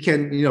 You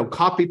can,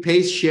 copy,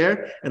 paste,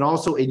 share, and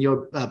also in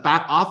your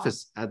back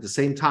office at the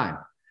same time.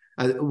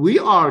 We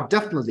are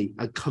definitely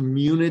a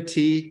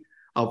community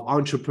of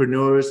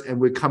entrepreneurs, and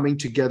we're coming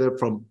together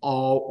from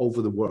all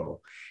over the world.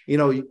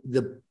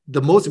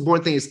 The most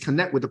important thing is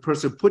connect with the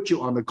person who put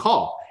you on the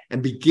call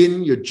and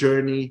begin your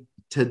journey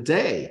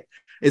today.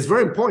 It's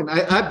very important.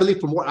 I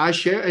believe from what I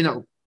share,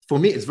 for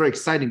me, it's very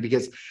exciting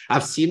because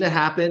I've seen it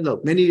happen.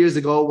 Look, many years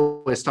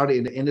ago, when I started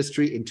in the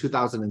industry in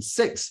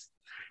 2006,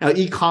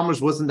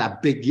 e-commerce wasn't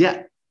that big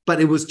yet,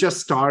 but it was just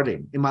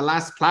starting. In my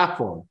last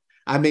platform,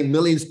 I made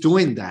millions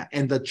doing that.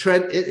 And the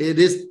trend, it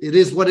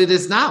is what it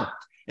is now.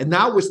 And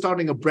now we're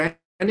starting a brand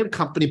new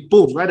company,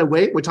 boom, right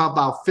away. We're talking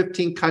about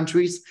 15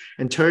 countries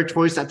and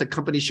territories that the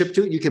company shipped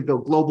to. You can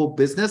build global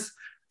business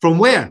from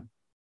where?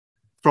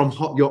 From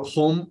your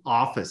home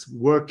office,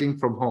 working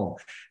from home.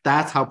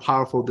 That's how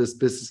powerful this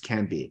business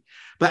can be.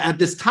 But at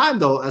this time,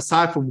 though,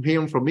 aside from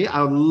hearing from me,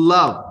 I'd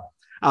love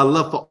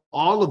for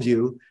all of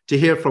you to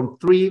hear from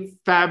 3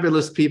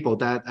 fabulous people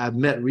that I've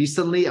met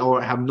recently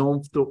or have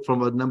known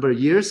from a number of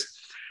years.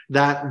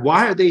 That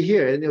why are they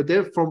here? And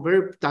they're from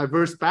very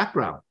diverse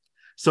background.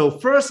 So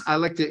first, I'd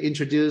like to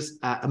introduce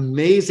an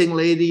amazing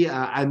lady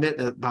I met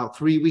about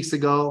 3 weeks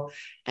ago.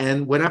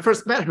 And when I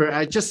first met her,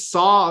 I just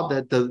saw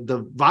that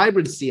the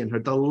vibrancy in her,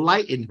 the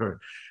light in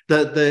her,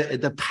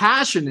 the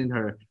passion in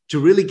her to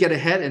really get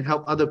ahead and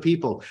help other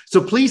people.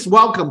 So please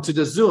welcome to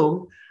the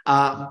Zoom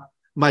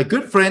my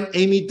good friend,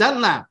 Amy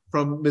Dunlap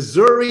from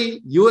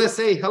Missouri,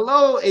 USA.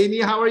 Hello, Amy.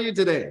 How are you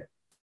today?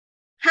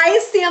 Hi,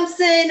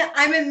 Samson.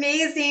 I'm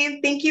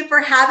amazing. Thank you for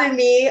having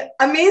me.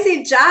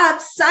 Amazing job.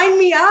 Sign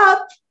me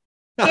up.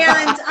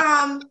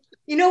 And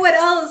you know what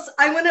else?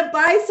 I want to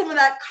buy some of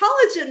that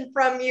collagen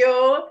from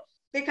you,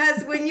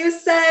 because when you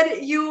said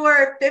you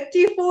were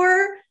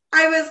 54,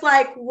 I was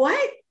like,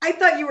 what? I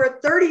thought you were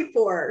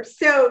 34.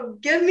 So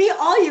give me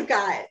all you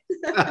got.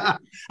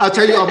 I'll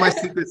tell you all my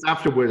secrets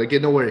afterward. Okay,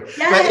 don't worry.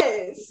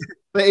 Yes.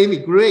 But Amy,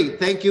 great.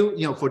 Thank you,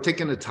 for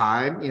taking the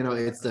time.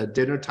 It's the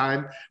dinner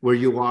time where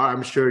you are.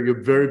 I'm sure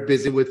you're very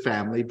busy with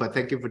family, but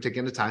thank you for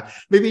taking the time.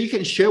 Maybe you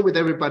can share with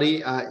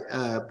everybody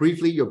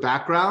briefly your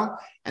background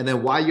and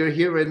then why you're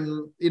here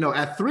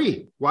at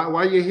 3.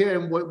 Why you're here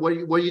and what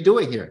are you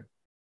doing here?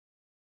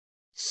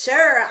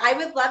 Sure. I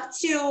would love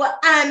to.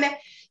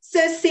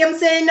 So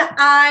Samson,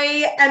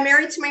 I am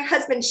married to my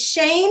husband,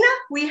 Shane.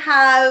 We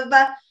have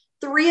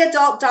 3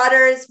 adult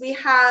daughters. We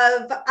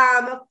have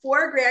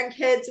 4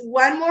 grandkids,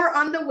 1 more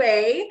on the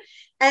way.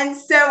 And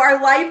so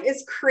our life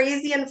is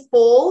crazy and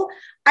full.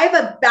 I have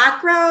a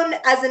background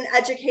as an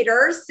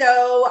educator.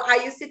 So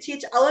I used to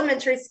teach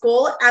elementary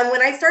school. And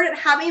when I started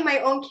having my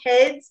own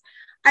kids,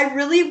 I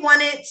really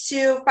wanted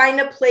to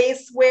find a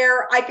place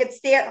where I could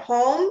stay at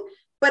home,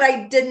 but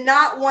I did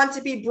not want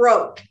to be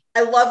broke.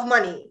 I love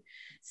money.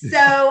 So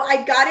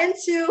I got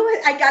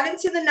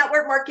into the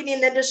network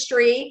marketing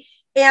industry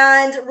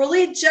and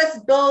really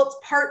just built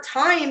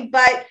part-time.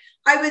 But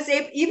I was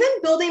even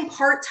building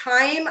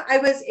part-time, I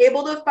was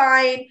able to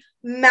find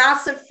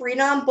massive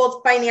freedom,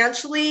 both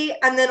financially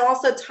and then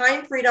also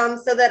time freedom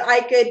so that I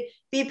could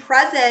be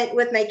present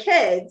with my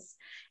kids.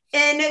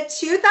 In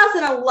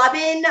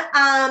 2011,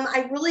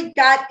 I really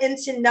got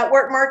into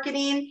network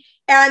marketing.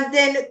 And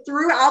then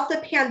throughout the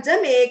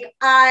pandemic,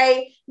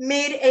 I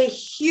made a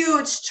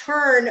huge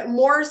turn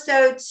more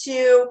so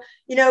to,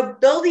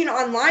 building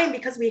online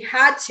because we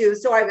had to.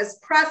 So I was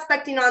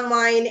prospecting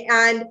online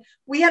and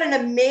we had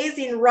an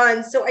amazing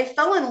run. So I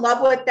fell in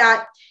love with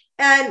that.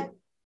 And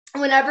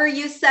whenever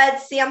you said,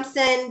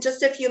 Samson,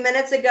 just a few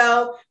minutes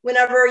ago,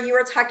 whenever you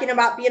were talking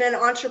about being an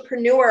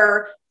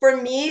entrepreneur, for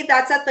me,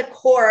 that's at the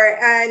core.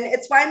 And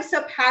it's why I'm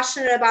so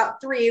passionate about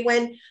 3.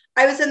 When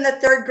I was in the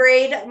 3rd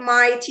grade,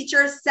 my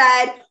teacher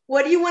said,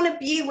 what do you want to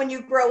be when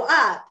you grow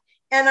up?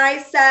 And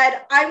I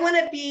said, I want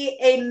to be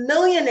a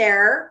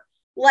millionaire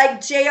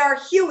like J.R.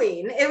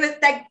 Ewing.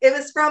 It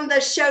was from the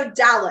show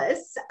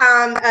Dallas,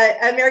 an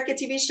American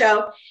TV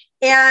show.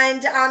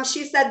 And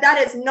she said, that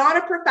is not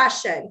a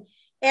profession.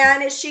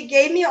 And she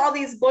gave me all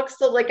these books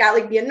to look at,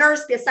 like be a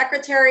nurse, be a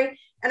secretary.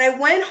 And I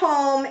went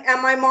home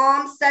and my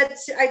mom said,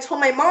 I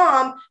told my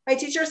mom, my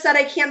teacher said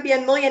I can't be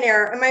a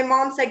millionaire. And my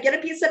mom said, get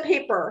a piece of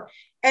paper.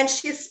 And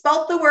she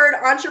spelled the word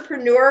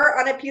entrepreneur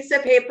on a piece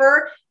of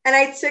paper. And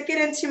I took it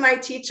into my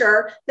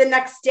teacher the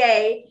next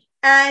day.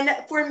 And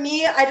for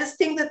me, I just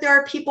think that there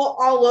are people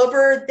all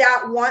over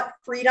that want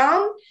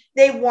freedom.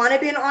 They want to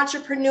be an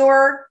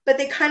entrepreneur, but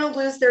they kind of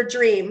lose their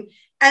dream.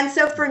 And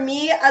so for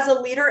me, as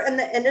a leader in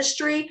the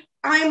industry,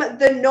 I'm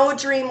the no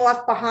dream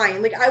left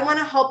behind. Like, I want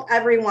to help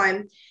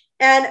everyone.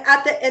 And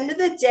at the end of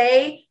the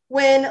day,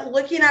 when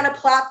looking at a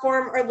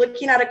platform or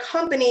looking at a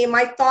company,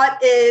 my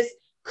thought is,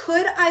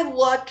 could I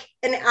look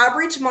an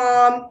average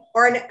mom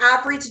or an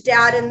average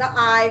dad in the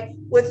eye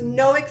with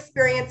no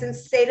experience and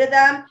say to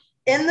them,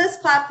 in this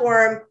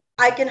platform,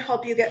 I can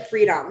help you get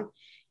freedom?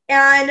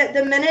 And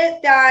the minute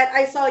that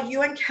I saw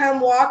you and Kim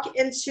walk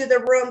into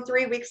the room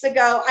 3 weeks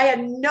ago, I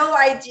had no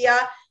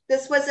idea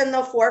this was in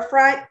the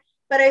forefront,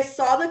 but I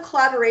saw the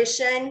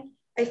collaboration.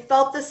 I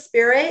felt the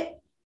spirit,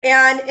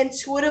 and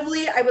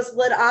intuitively I was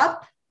lit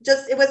up.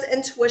 It was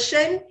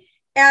intuition.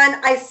 And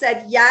I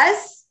said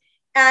yes.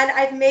 And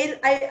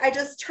I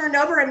just turned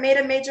over and made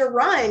a major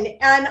run.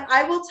 And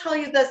I will tell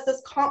you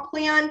this comp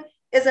plan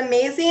is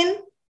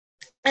amazing.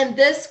 And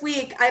this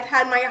week I've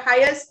had my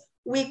highest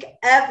week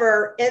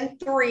ever in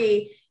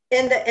 3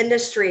 in the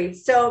industry.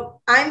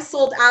 So I'm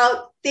sold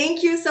out.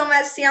 Thank you so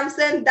much,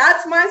 Samson.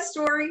 That's my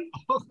story.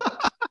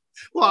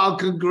 Wow,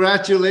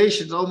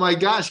 congratulations. Oh my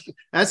gosh,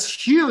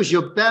 that's huge.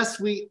 Your best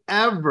week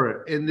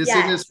ever in this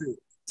industry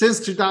since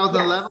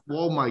 2011. Yes.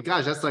 Oh my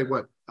gosh, that's like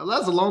what?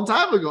 That's a long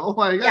time ago. Oh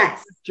my gosh,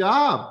 yes. Good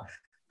job.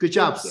 Good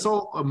job.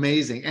 So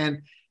amazing.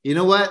 And you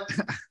know what?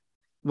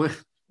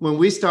 when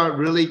we start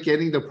really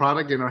getting the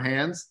product in our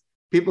hands,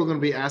 people are going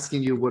to be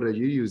asking you, what are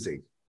you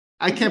using?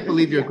 I can't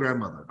believe your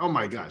grandmother. Oh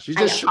my gosh, you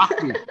just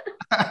shocked me.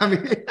 I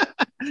mean,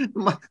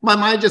 my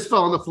mind just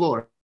fell on the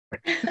floor.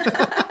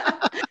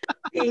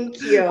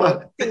 Thank you.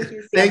 Well,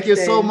 thank you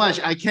so much.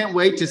 I can't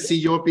wait to see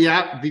your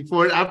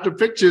before and after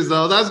pictures,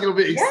 though. That's going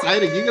to be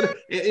exciting. You're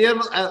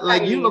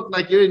gonna, you look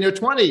like you're in your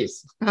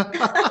 20s.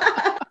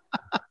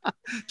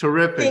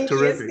 Terrific. Thank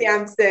you,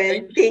 Samson.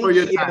 Thank you for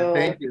your time.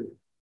 Thank you.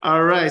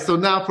 All right. So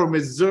now from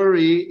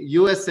Missouri,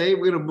 USA,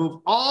 we're going to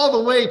move all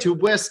the way to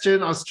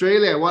Western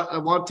Australia. I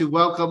want to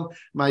welcome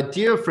my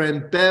dear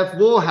friend, Bev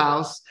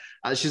Woolhouse.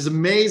 She's an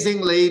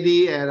amazing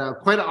lady and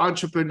quite an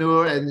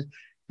entrepreneur. And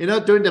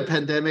during the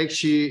pandemic,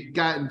 she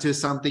got into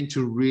something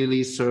to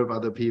really serve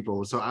other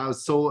people. So I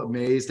was so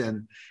amazed,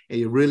 and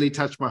it really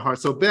touched my heart.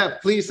 So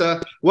Bev, please,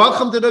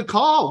 welcome to the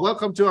call.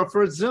 Welcome to our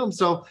first Zoom.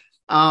 So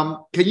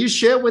can you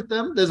share with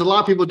them? There's a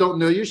lot of people who don't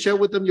know you. Share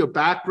with them your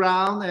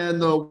background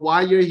and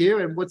why you're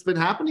here and what's been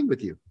happening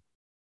with you.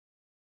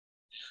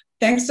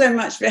 Thanks so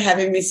much for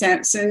having me,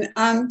 Samson.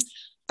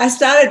 I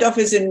started off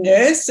as a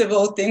nurse, of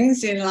all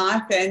things in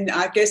life, and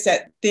I guess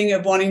that thing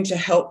of wanting to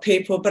help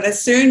people. But I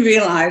soon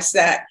realized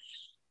that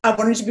I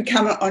wanted to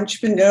become an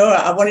entrepreneur.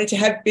 I wanted to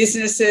have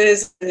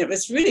businesses, and it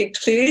was really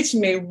clear to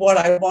me what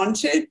I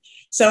wanted.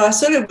 So I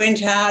sort of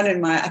went out,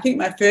 and I think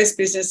my first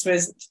business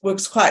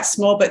was quite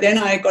small, but then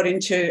I got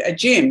into a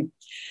gym.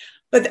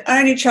 But the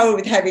only trouble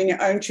with having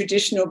your own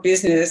traditional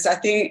business, I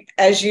think,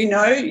 as you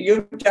know,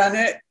 you've done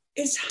it,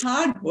 it's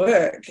hard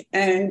work.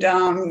 And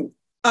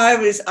I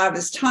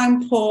was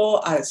time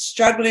poor. I was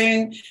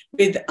struggling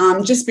with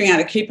just being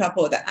able to keep up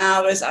all the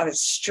hours. I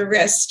was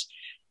stressed.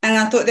 And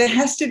I thought there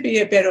has to be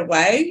a better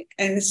way.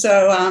 And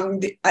so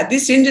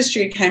this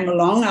industry came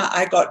along.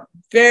 I got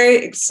very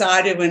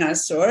excited when I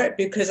saw it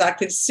because I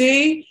could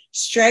see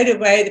straight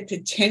away the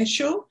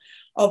potential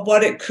of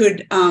what it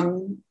could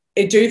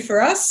do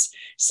for us.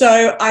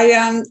 So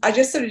I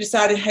just sort of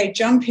decided, hey,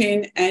 jump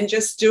in and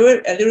just do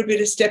it, a little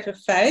bit of step of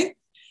faith.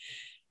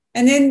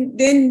 And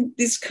then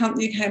this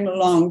company came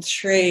along,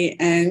 3,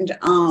 and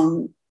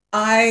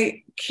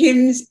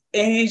Kim's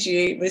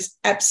energy was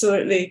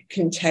absolutely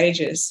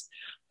contagious.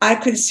 I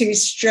could see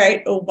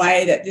straight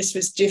away that this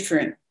was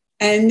different.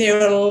 And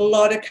there are a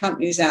lot of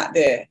companies out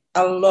there,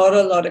 a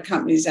lot of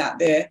companies out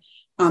there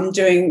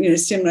doing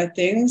similar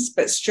things.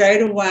 But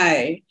straight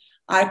away,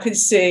 I could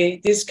see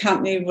this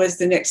company was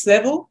the next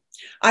level.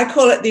 I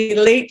call it the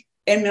elite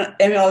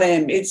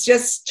MLM. It's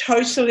just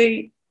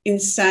totally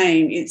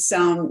insane. It's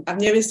I've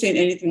never seen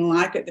anything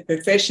like it. The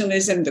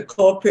professionalism, the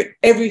corporate,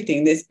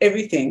 everything. There's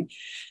everything.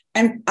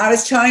 And I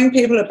was telling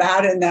people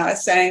about it, and they were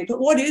saying, "But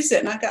what is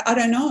it?" And I go, "I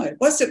don't know.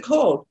 What's it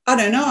called? I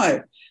don't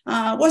know.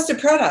 What's the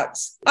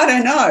products? I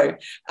don't know."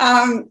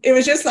 It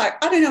was just like,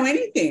 I don't know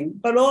anything.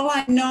 But all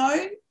I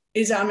know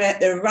is I'm at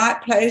the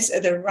right place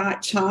at the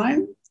right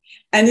time.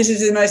 And this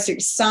is the most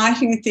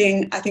exciting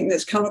thing I think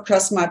that's come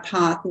across my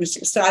path, the most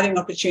exciting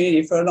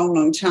opportunity for a long,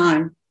 long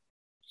time.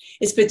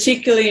 It's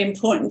particularly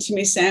important to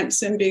me,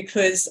 Samson,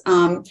 because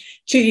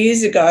 2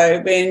 years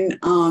ago when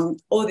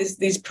all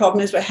these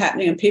problems were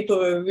happening and people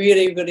were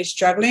really, really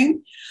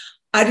struggling,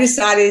 I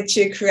decided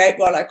to create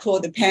what I call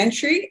the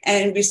pantry,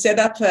 and we set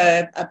up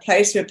a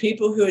place where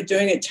people who are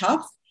doing it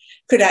tough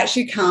could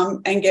actually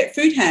come and get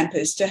food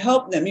hampers to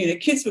help them.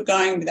 Kids were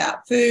going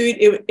without food.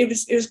 It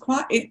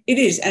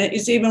is, and it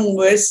is even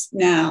worse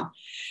now.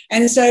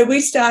 And so we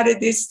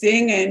started this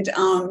thing, and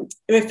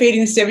we're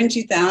feeding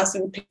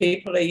 70,000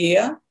 people a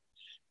year.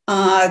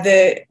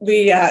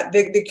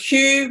 The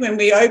queue, when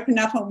we open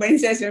up on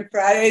Wednesdays and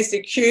Fridays,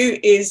 the queue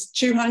is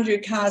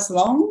 200 cars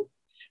long.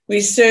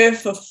 We serve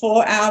for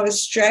 4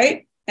 hours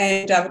straight,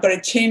 and I've got a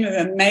team of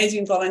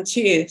amazing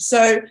volunteers.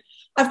 So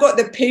I've got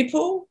the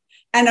people,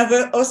 and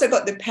I've also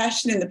got the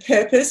passion and the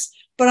purpose,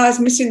 but I was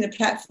missing the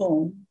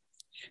platform,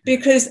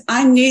 because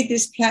I need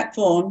this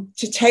platform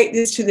to take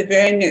this to the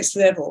very next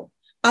level.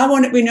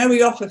 We know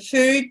we offer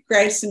food,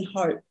 grace, and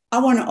hope. I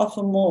want to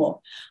offer more.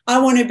 I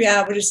want to be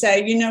able to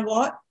say, you know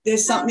what,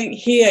 there's something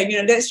here,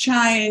 let's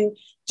try and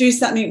do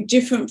something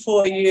different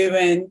for you.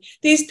 And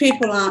these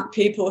people aren't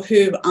people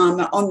who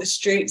are on the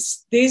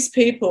streets. These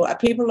people are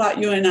people like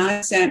you and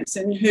I,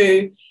 Samson,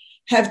 who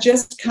have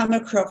just come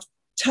across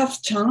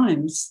tough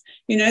times.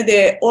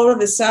 They're all of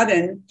a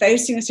sudden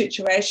facing a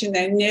situation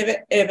they never,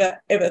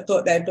 ever, ever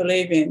thought they'd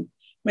believe in.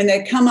 When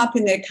they come up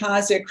in their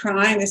cars, they're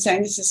crying. They're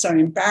saying, this is so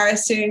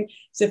embarrassing.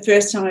 It's the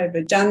first time I've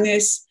ever done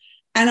this.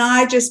 And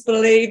I just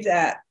believe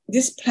that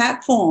this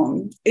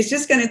platform is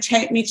just going to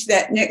take me to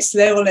that next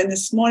level. And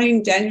this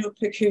morning, Daniel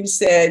Picou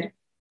said,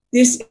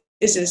 this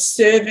is a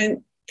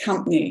servant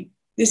company.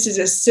 This is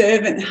a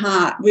servant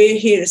heart. We're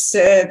here to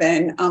serve.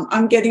 And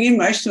I'm getting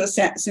emotional,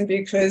 Samson,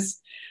 because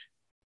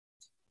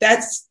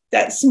that's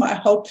my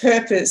whole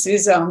purpose,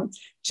 is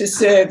to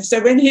serve.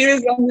 So when he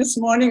was on this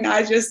morning,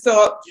 I just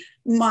thought,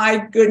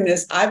 my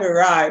goodness, I've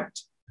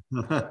arrived.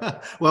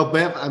 Well,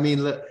 Bev, I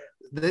mean, look,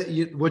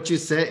 what you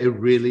said, it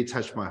really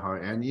touched my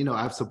heart. And,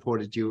 I've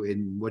supported you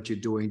in what you're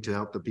doing to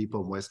help the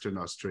people in Western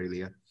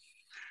Australia.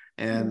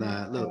 And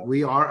look,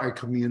 we are a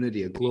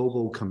community, a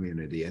global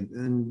community.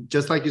 And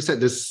just like you said,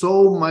 there's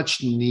so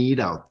much need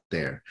out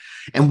there.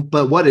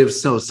 But what if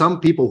some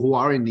people who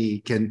are in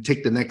need can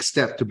take the next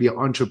step to be an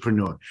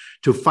entrepreneur,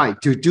 to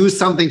fight, to do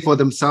something for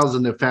themselves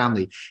and their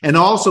family. And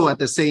also at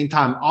the same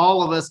time,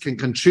 all of us can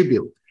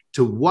contribute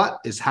to what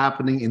is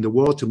happening in the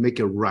world to make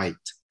it right,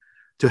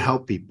 to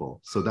help people.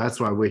 So that's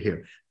why we're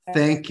here.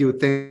 Thank you.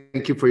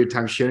 Thank you for your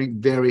time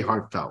sharing. Very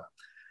heartfelt.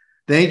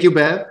 Thank you,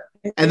 Bev.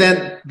 And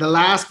then the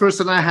last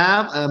person I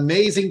have,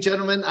 amazing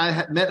gentleman I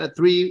had met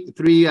three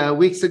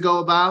weeks ago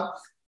about.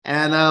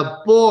 And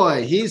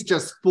boy, he's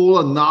just full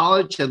of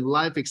knowledge and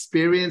life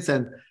experience.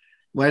 And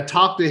when I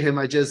talk to him,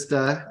 I just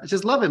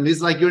love him.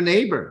 He's like your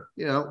neighbor.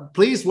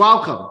 Please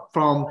welcome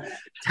from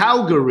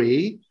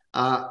Calgary,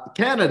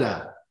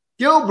 Canada,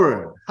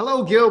 Gilbert.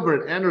 Hello,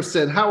 Gilbert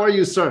Anderson. How are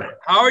you, sir?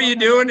 How are you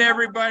doing,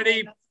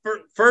 everybody?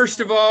 First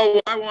of all,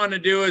 what I want to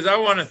do is I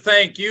want to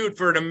thank you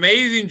for an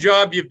amazing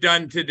job you've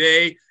done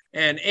today,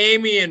 and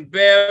Amy and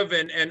Bev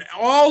and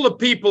all the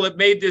people that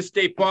made this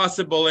day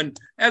possible. And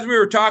as we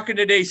were talking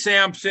today,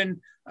 Samson,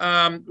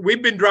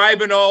 we've been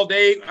driving all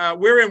day.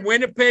 We're in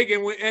Winnipeg,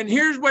 and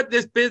here's what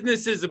this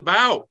business is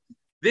about.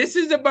 This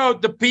is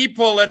about the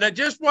people. And I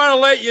just want to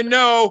let you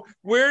know,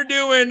 we're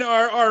doing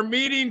our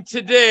meeting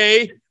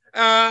today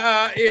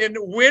in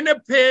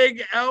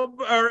Winnipeg,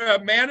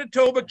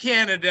 Manitoba,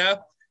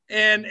 Canada.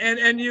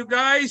 And you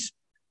guys,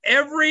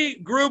 every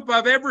group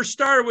I've ever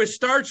started with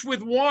starts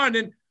with one,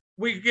 and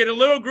we get a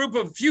little group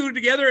of few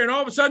together, and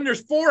all of a sudden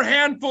there's 4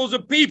 handfuls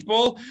of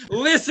people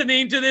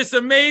listening to this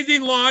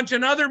amazing launch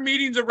and other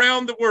meetings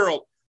around the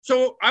world.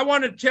 So I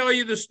want to tell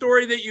you the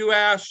story that you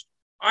asked.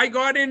 I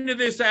got into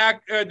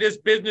this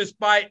business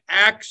by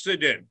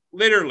accident,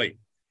 literally.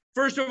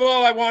 First of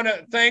all, I want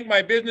to thank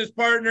my business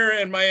partner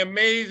and my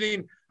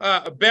amazing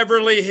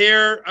Beverly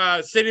here,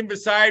 sitting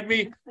beside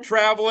me,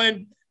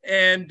 traveling.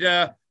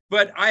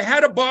 But I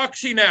had a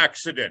boxing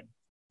accident.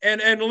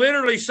 And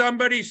literally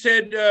somebody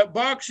said,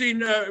 boxing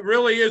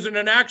really isn't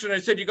an accident.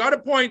 I said, you got a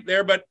point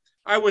there, but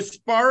I was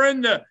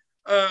sparring the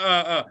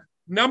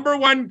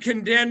 #1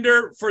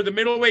 contender for the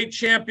middleweight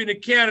champion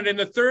of Canada. In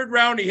the 3rd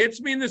round, he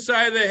hits me in the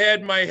side of the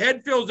head. My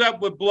head fills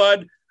up with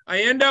blood.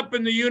 I end up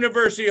in the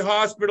university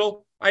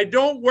hospital. I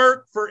don't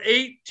work for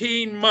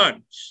 18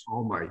 months.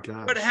 Oh my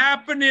God. What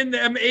happened in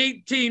them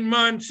 18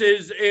 months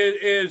is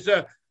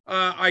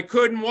I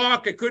couldn't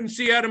walk. I couldn't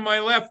see out of my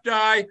left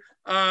eye.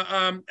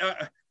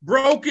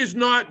 Broke is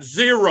not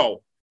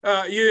zero.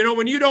 You know,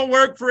 when you don't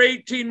work for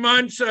 18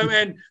 months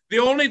and the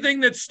only thing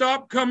that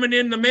stopped coming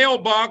in the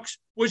mailbox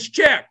was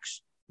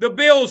checks. The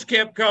bills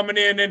kept coming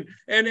in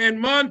and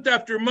month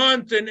after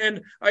month.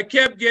 And I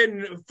kept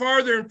getting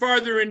farther and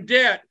farther in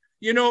debt.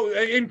 You know,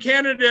 in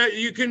Canada,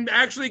 you can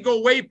actually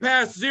go way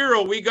past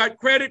zero. We got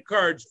credit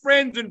cards,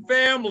 friends and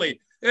family.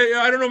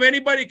 I don't know if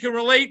anybody can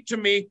relate to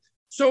me.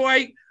 So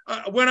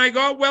when I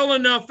got well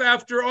enough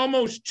after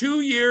almost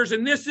 2 years,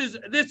 and this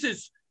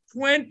is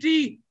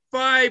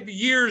 25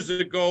 years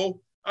ago,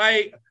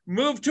 I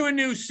moved to a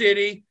new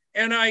city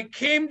and I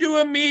came to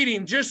a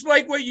meeting just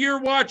like what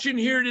you're watching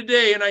here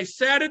today. And I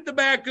sat at the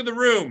back of the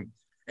room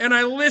and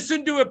I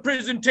listened to a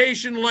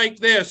presentation like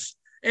this.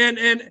 And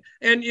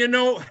you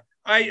know,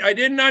 I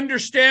didn't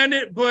understand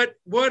it, but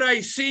what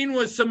I seen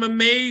was some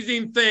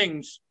amazing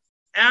things.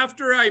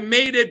 After I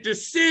made a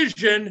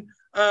decision,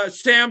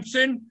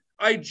 Samson,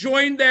 I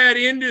joined that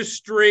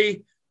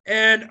industry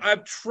and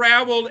I've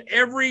traveled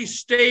every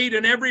state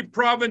and every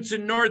province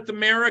in North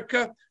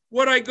America.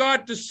 What I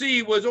got to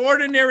see was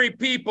ordinary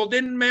people.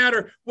 Didn't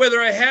matter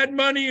whether I had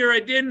money or I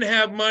didn't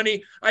have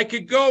money. I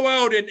could go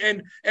out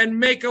and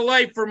make a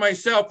life for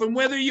myself. And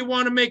whether you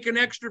want to make an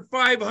extra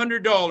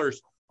 $500,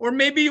 or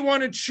maybe you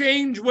want to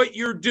change what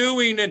you're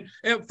doing and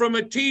from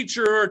a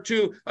teacher or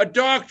to a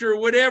doctor or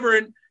whatever,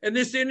 and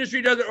this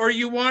industry does it, or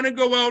you want to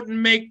go out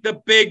and make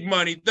the big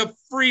money, the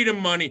freedom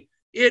money.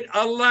 It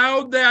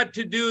allowed that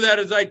to do that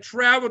as I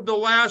traveled the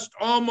last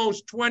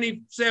almost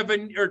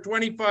 27 or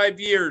 25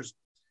 years.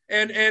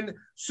 And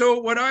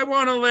so what I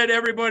want to let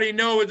everybody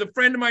know is a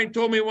friend of mine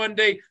told me one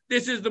day,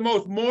 this is the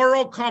most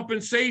moral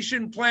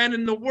compensation plan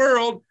in the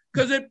world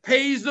because it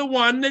pays the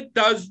one that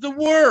does the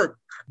work.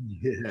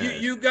 Yeah.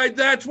 You guys,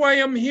 that's why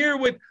I'm here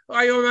with,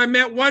 I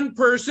met one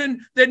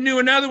person that knew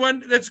another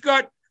one that's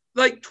got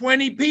like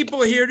 20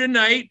 people here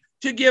tonight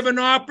to give an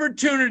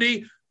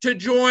opportunity to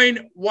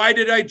join. Why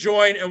did I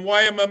join and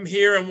why am I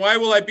here and why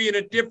will I be in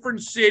a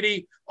different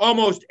city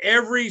almost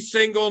every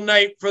single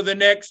night for the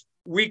next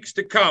weeks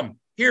to come?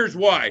 Here's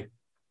why.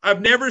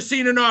 I've never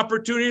seen an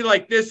opportunity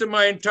like this in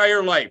my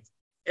entire life.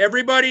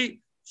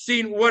 Everybody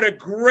seen what a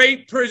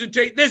great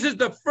presentation. This is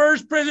the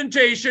first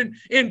presentation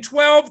in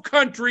 12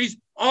 countries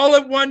all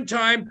at one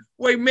time.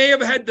 We may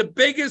have had the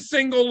biggest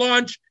single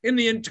launch in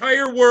the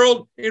entire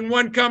world in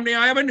one company.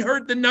 I haven't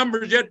heard the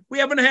numbers yet. We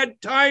haven't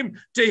had time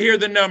to hear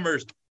the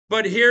numbers.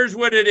 But here's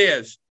what it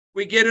is.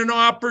 We get an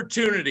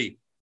opportunity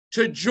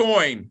to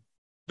join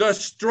the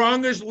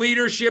strongest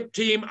leadership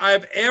team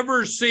I've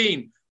ever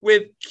seen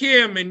with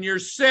Kim and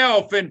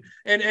yourself and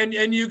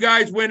you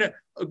guys, when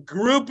a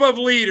group of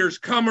leaders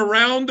come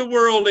around the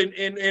world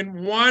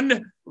in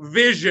one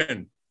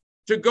vision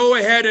to go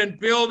ahead and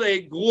build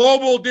a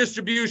global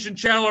distribution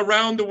channel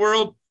around the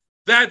world,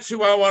 that's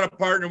who I want to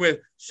partner with.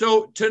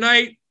 So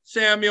tonight,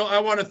 Samuel, I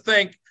want to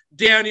thank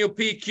Daniel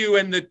PQ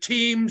and the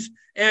teams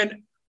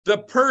and the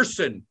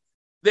person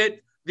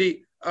that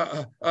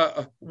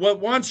what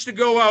wants to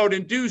go out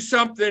and do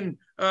something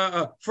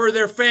for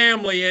their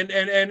family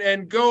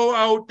and go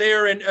out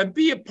there and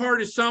be a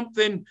part of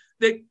something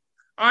that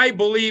I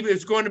believe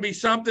is going to be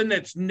something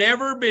that's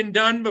never been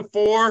done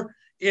before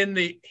in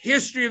the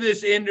history of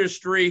this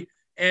industry.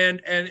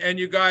 And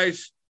you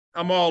guys,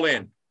 I'm all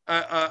in.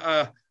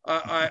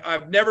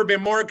 I've never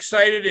been more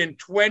excited in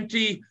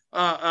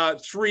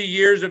 23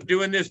 years of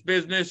doing this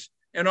business.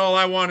 And all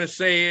I want to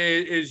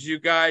say is you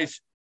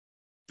guys,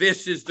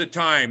 this is the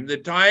time. The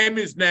time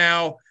is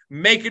now.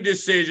 Make a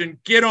decision,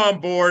 get on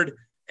board,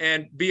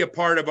 and be a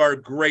part of our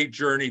great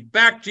journey.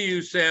 Back to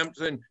you,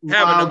 Samson.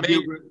 Have an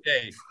amazing Gilbert.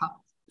 day.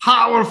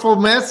 Powerful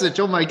message.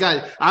 Oh my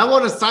God. I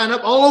want to sign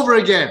up all over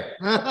again.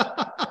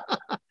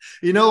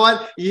 You know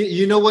what?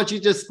 You know what you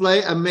just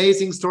play?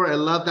 Amazing story. I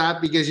love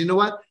that because you know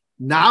what?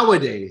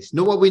 Nowadays,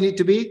 know what we need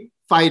to be?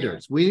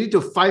 Fighters. We need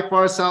to fight for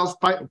ourselves,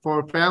 fight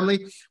for our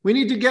family. We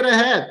need to get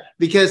ahead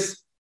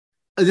because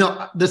you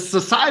know, the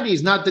society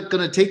is not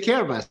going to take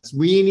care of us.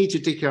 We need to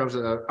take care of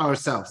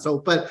ourselves. So,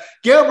 but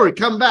Gilbert,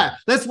 come back.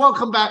 Let's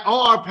welcome back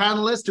all our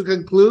panelists to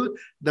conclude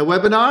the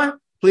webinar.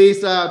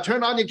 Please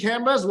turn on your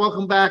cameras.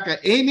 Welcome back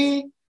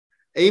Amy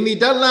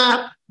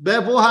Dunlap,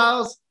 Bev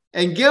Woolhouse,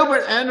 and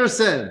Gilbert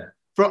Anderson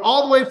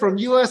all the way from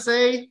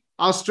USA,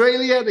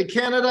 Australia to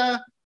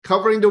Canada,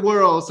 covering the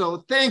world.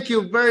 So thank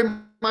you very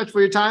much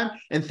for your time.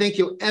 And thank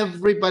you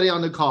everybody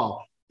on the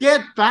call.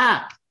 Get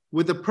back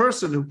with the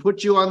person who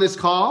put you on this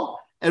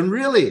call and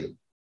really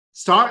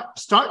start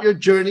your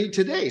journey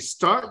today.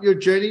 Start your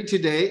journey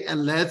today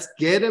and let's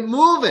get it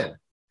moving.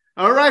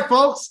 All right,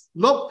 folks,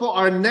 look for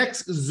our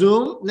next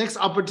Zoom, next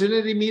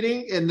opportunity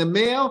meeting in the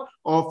mail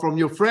or from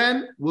your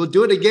friend. We'll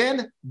do it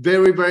again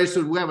very, very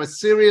soon. We have a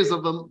series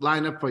of them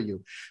lined up for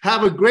you.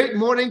 Have a great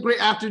morning,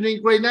 great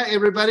afternoon, great night,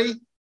 everybody.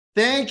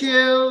 Thank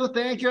you.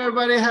 Thank you,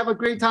 everybody. Have a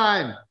great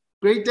time.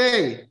 Great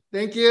day.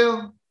 Thank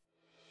you.